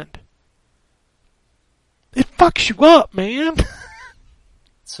hand? It fucks you up, man.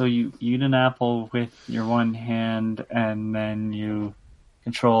 So you eat an apple with your one hand and then you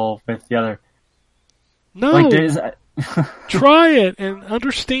control with the other. No. Like there's, Try it and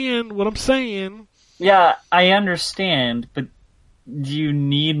understand what I'm saying. yeah, I understand, but do you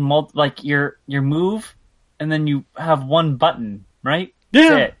need like your move, and then you have one button, right? Yeah,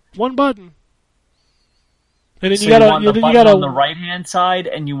 That's it. one button. And then So you gotta, want the then button you gotta. on the right hand side,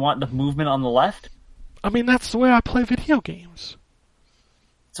 and you want the movement on the left. I mean, that's the way I play video games.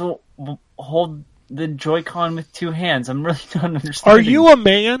 So hold the Joy-Con with two hands. I'm really not understanding. Are you a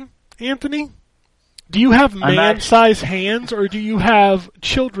man, Anthony? Do you have I'm man-sized hands, or do you have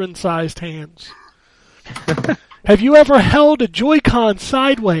children-sized hands? Have you ever held a Joy-Con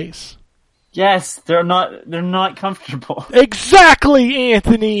sideways? Yes, they're not comfortable. Exactly,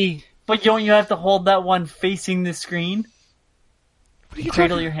 Anthony. But don't you have to hold that one facing the screen? What are you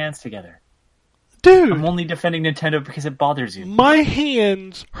Cradle talking- your hands together. Dude, I'm only defending Nintendo because it bothers you. my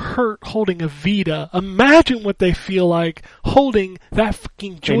hands hurt holding a Vita. Imagine what they feel like holding that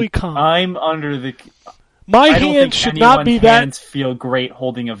fucking Joy-Con. I'm under the. My I don't hands think should not be anyone's that. hands feel great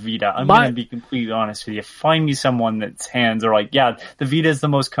holding a Vita. I'm My- going to be completely honest with you. Find me someone that's hands are like, yeah, the Vita is the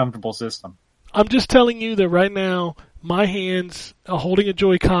most comfortable system. I'm just telling you that right now, my hands holding a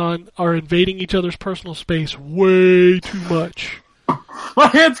Joy-Con are invading each other's personal space way too much. My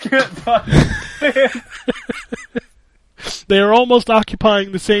hands can't touch. They are almost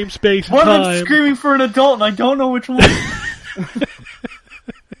occupying the same space and One of time. them's screaming for an adult, and I don't know which one.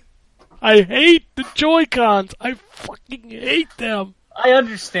 I hate the Joy-Cons. I fucking hate them. I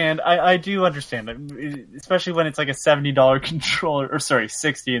understand. I do understand, especially when it's like a $70 controller, or sorry,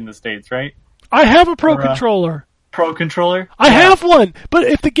 $60 in the States, right? I have a Pro Or, controller. Pro controller. I have one, but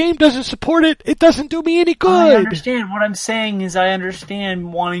if the game doesn't support it, it doesn't do me any I good. understand. What I'm saying is, I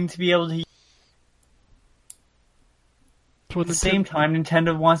understand wanting to be able to. That's what At the same time,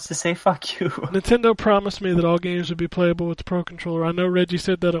 Nintendo wants to say "fuck you." Nintendo promised me that all games would be playable with the Pro controller. I know Reggie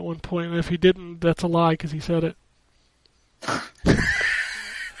said that at one point, and if he didn't, that's a lie because he said it.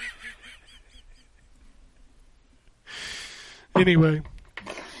 Anyway,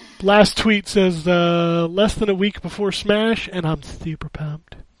 last tweet says less than a week before Smash, and I'm super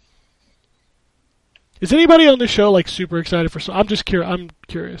pumped. Is anybody on this show like super excited for? I'm just curious. I'm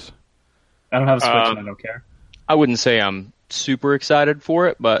curious. I don't have a Switch, and I don't care. I wouldn't say I'm super excited for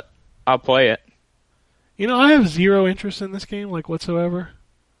it, but I'll play it. You know, I have zero interest in this game, like whatsoever.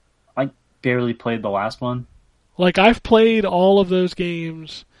 I barely played the last one. Like, I've played all of those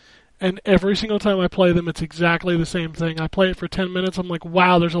games, and every single time I play them, it's exactly the same thing. I play it for 10 minutes, I'm like,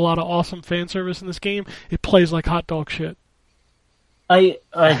 wow, there's a lot of awesome fan service in this game. It plays like hot dog shit. I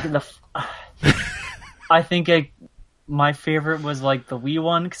think my favorite was like the Wii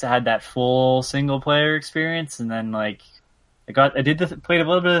one because I had that full single player experience, and then like played a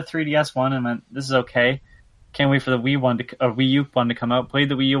little bit of the 3DS one and went, this is okay. Can't wait for the Wii U one to come out. Played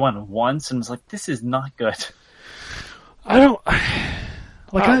the Wii U one once and was like, this is not good. I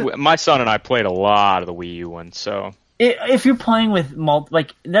don't... My son and I played a lot of the Wii U one, so... If you're playing with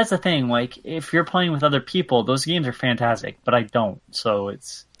that's the thing. Like, if you're playing with other people, those games are fantastic. But I don't, so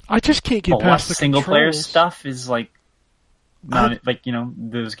it's. I just can't get past the single player controls. stuff is like, not like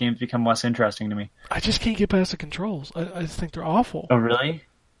those games become less interesting to me. I just can't get past the controls. I just think they're awful. Oh really?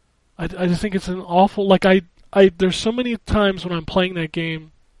 I just think it's an awful... Like, there's so many times when I'm playing that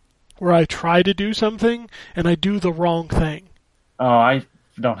game where I try to do something and I do the wrong thing. Oh, I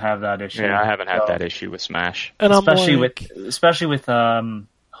don't have that issue. Yeah, I haven't had that issue with Smash. And especially I'm like, with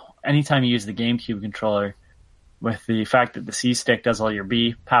anytime you use the GameCube controller, with the fact that the C stick does all your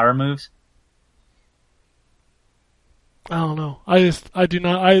B power moves. I don't know. I do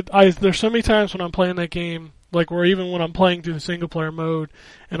not. There's so many times when I'm playing that game, like where even when I'm playing through the single player mode,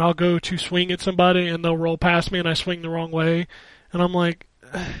 and I'll go to swing at somebody and they'll roll past me and I swing the wrong way, and I'm like,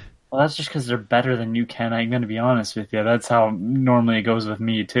 well, that's just because they're better than you can. I'm going to be honest with you. That's how normally it goes with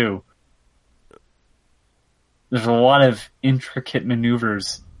me too. There's a lot of intricate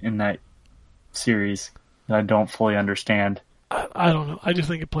maneuvers in that series that I don't fully understand. I don't know. I just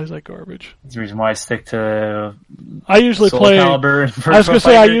think it plays like garbage. That's the reason why I stick to. I usually Soul play. Calibur and I was gonna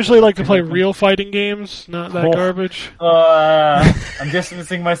say I Fighter. usually like to play real fighting games, not that Oh. garbage. I'm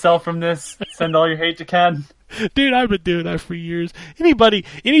distancing myself from this. Send all your hate to Ken. Dude, I've been doing that for years.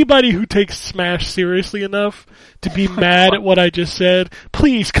 Anybody who takes Smash seriously enough to be mad at what I just said,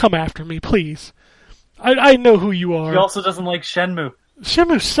 please come after me, please. I know who you are. He also doesn't like Shenmue.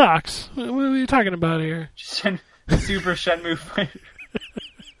 Shenmue sucks. What are you talking about here? Super Shenmue fighter.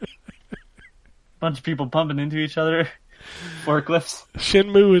 Bunch of people bumping into each other. Forklifts.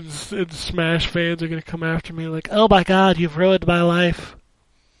 Shenmue and Smash fans are going to come after me like, oh my god, you've ruined my life.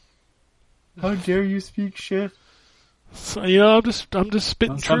 How dare you speak shit? So, I'm just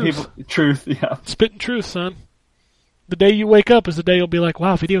spitting truth. Truth, yeah. Spitting truth, son. The day you wake up is the day you'll be like,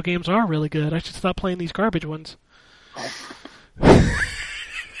 wow, video games are really good. I should stop playing these garbage ones. I'd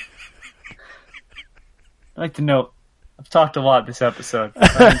like to note, I've talked a lot this episode.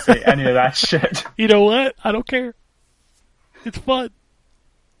 I didn't say any of that shit. You know what? I don't care. It's fun.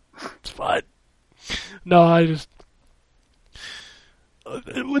 It's fun. No,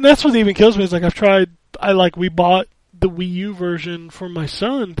 when that's what even kills me is like we bought the Wii U version for my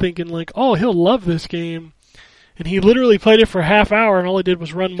son thinking like, oh, he'll love this game. And he literally played it for a half hour and all he did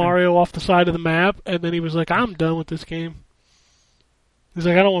was run Mario off the side of the map and then he was like, I'm done with this game. He's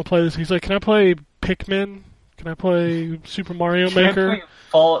like, I don't want to play this. He's like, can I play Pikmin? Can I play Super Mario Maker? Can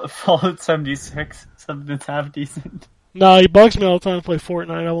I play Fallout 76? Something that's half decent. No, he bugs me all the time to play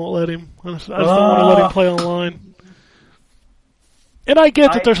Fortnite. I won't let him. I just don't want to let him play online. And I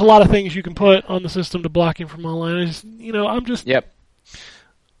get that there's a lot of things you can put on the system to block him from online. Yep.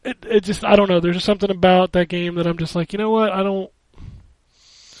 I don't know. There's just something about that game that I'm just like, you know what? I don't...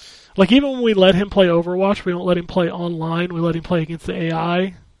 Like, even when we let him play Overwatch, we don't let him play online. We let him play against the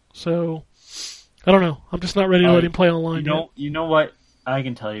AI. So, I don't know. I'm just not ready to let him play online yet. You know what? I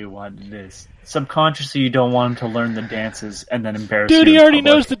can tell you what it is. Subconsciously, you don't want him to learn the dances and then embarrass you. Dude, he already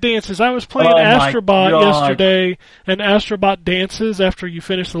knows the dances. I was playing Astrobot yesterday, and Astrobot dances after you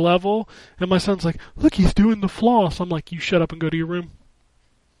finish the level, and my son's like, look, he's doing the floss. I'm like, you shut up and go to your room.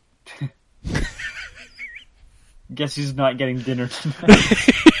 Guess he's not getting dinner tonight.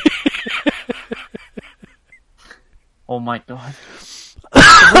 Oh my god.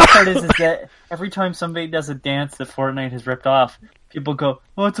 The worst part is that every time somebody does a dance that Fortnite has ripped off, people go,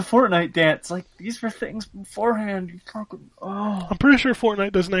 oh, it's a Fortnite dance. Like, these were things beforehand. You fucking, oh. I'm pretty sure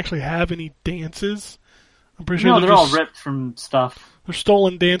Fortnite doesn't actually have any dances. I'm pretty sure they're all ripped from stuff. They're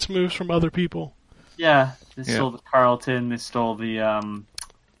stolen dance moves from other people. Yeah, they stole the Carlton, they stole the,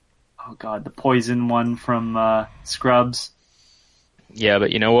 the poison one from Scrubs. Yeah,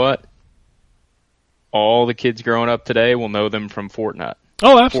 but you know what? All the kids growing up today will know them from Fortnite.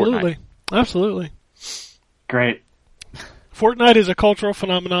 Oh, absolutely. Fortnite. Absolutely. Great. Fortnite is a cultural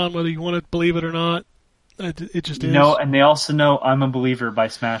phenomenon, whether you want to believe it or not. It just is. No, and they also know I'm a Believer by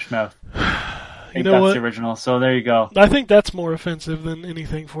Smash Mouth. I think that's the original, so there you go. I think that's more offensive than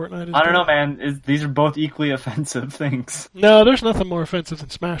anything Fortnite is. I don't know, man. These are both equally offensive things. No, there's nothing more offensive than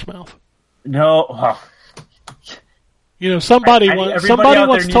Smash Mouth. No. Oh. Somebody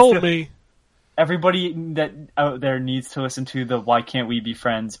once told me. Everybody that out there needs to listen to the Why Can't We Be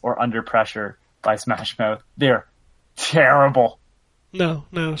Friends or Under Pressure by Smash Mouth. They're terrible. No.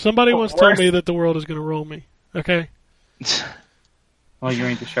 Somebody once told me that the world is going to roll me. Okay? Well, you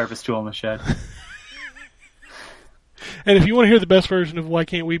ain't the sharpest tool in the shed. And if you want to hear the best version of Why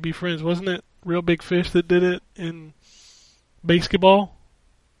Can't We Be Friends, wasn't it Real Big Fish that did it in basketball?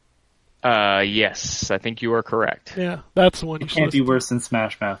 Yes, I think you are correct. Yeah, that's the one you should can't be worse than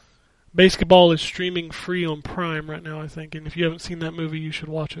Smash Mouth. Basketball is streaming free on Prime right now, I think, and if you haven't seen that movie, you should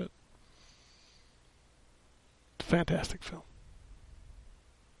watch it. Fantastic film.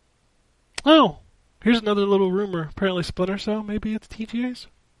 Oh, here's another little rumor. Apparently Splinter Cell, maybe it's TGA's?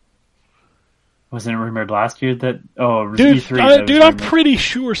 Wasn't it rumored last year that... Oh, it was dude, E3. I'm pretty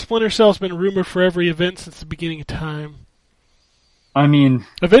sure Splinter Cell's been rumored for every event since the beginning of time. I mean...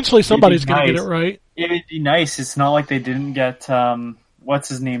 Eventually somebody's going to get it right. It would be nice. It's not like they didn't get... what's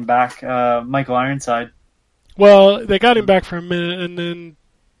his name back? Michael Ironside. Well, they got him back for a minute, and then...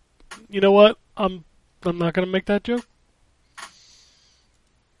 You know what? I'm not going to make that joke.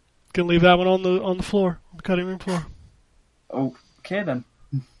 Gonna leave that one on the floor, on the cutting room floor. Okay then.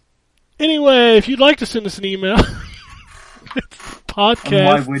 Anyway, if you'd like to send us an email, it's podcast. And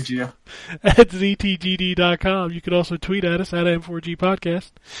why would you? At ztgd.com. You can also tweet at us at N4G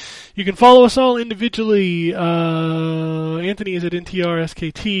Podcast. You can follow us all individually. Anthony is at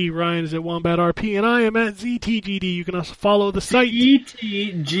NTRSKT, Ryan is at WombatRP, and I am at ZTGD. You can also follow the site.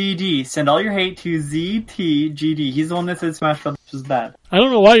 ZTGD. Send all your hate to ZTGD. He's the one that said Smash Brothers was bad. I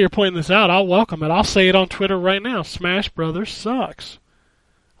don't know why you're pointing this out. I'll welcome it. I'll say it on Twitter right now. Smash Brothers sucks.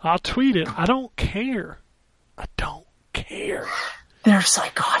 I'll tweet it. I don't care. I don't care. They're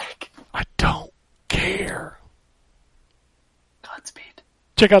psychotic. I don't care.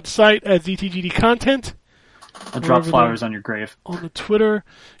 Check out the site at ZTGD Content. I'll drop Over flowers there. on your grave. On the Twitter,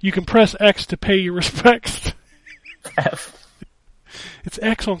 you can press X to pay your respects. F. It's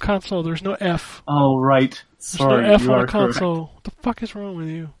X on console. There's no F. Oh, right. There's Sorry, no F you on are a console. What the fuck is wrong with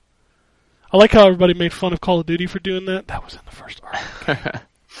you? I like how everybody made fun of Call of Duty for doing that. That was in the first Arkham game.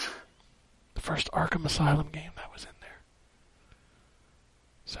 The first Arkham Asylum game that was in there.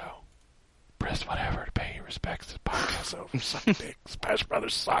 So, press whatever to pay your respects. This podcast over. Suck dick. Smash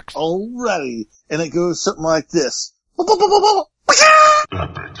Brothers sucks. Alrighty. And it goes something like this.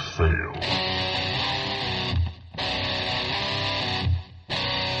 Epic fail.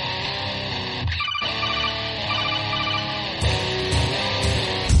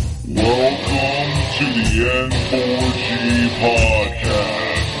 Welcome to the N4G podcast.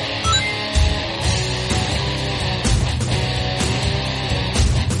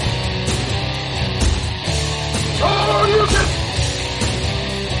 Oh, you can...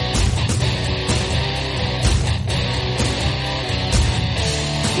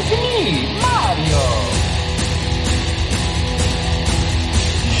 It's me, Mario.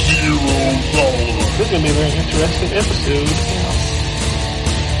 Zero tolerance. This is going to be a very interesting episode.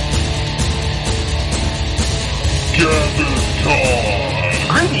 Gather time.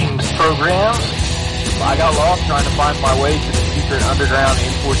 Greetings, programs. I got lost trying to find my way to the secret underground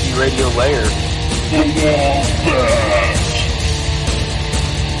N4G Radio lair. The Wombat.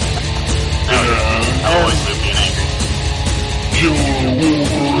 And I always live being angry. Killer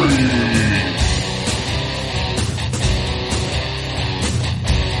Wolverine.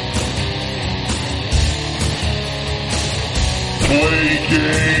 Play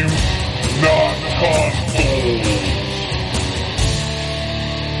games, not consoles.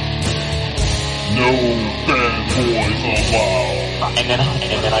 No fanboys allowed. And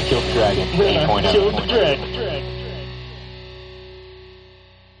then I killed the dragon. 8.0. Killed the dragon.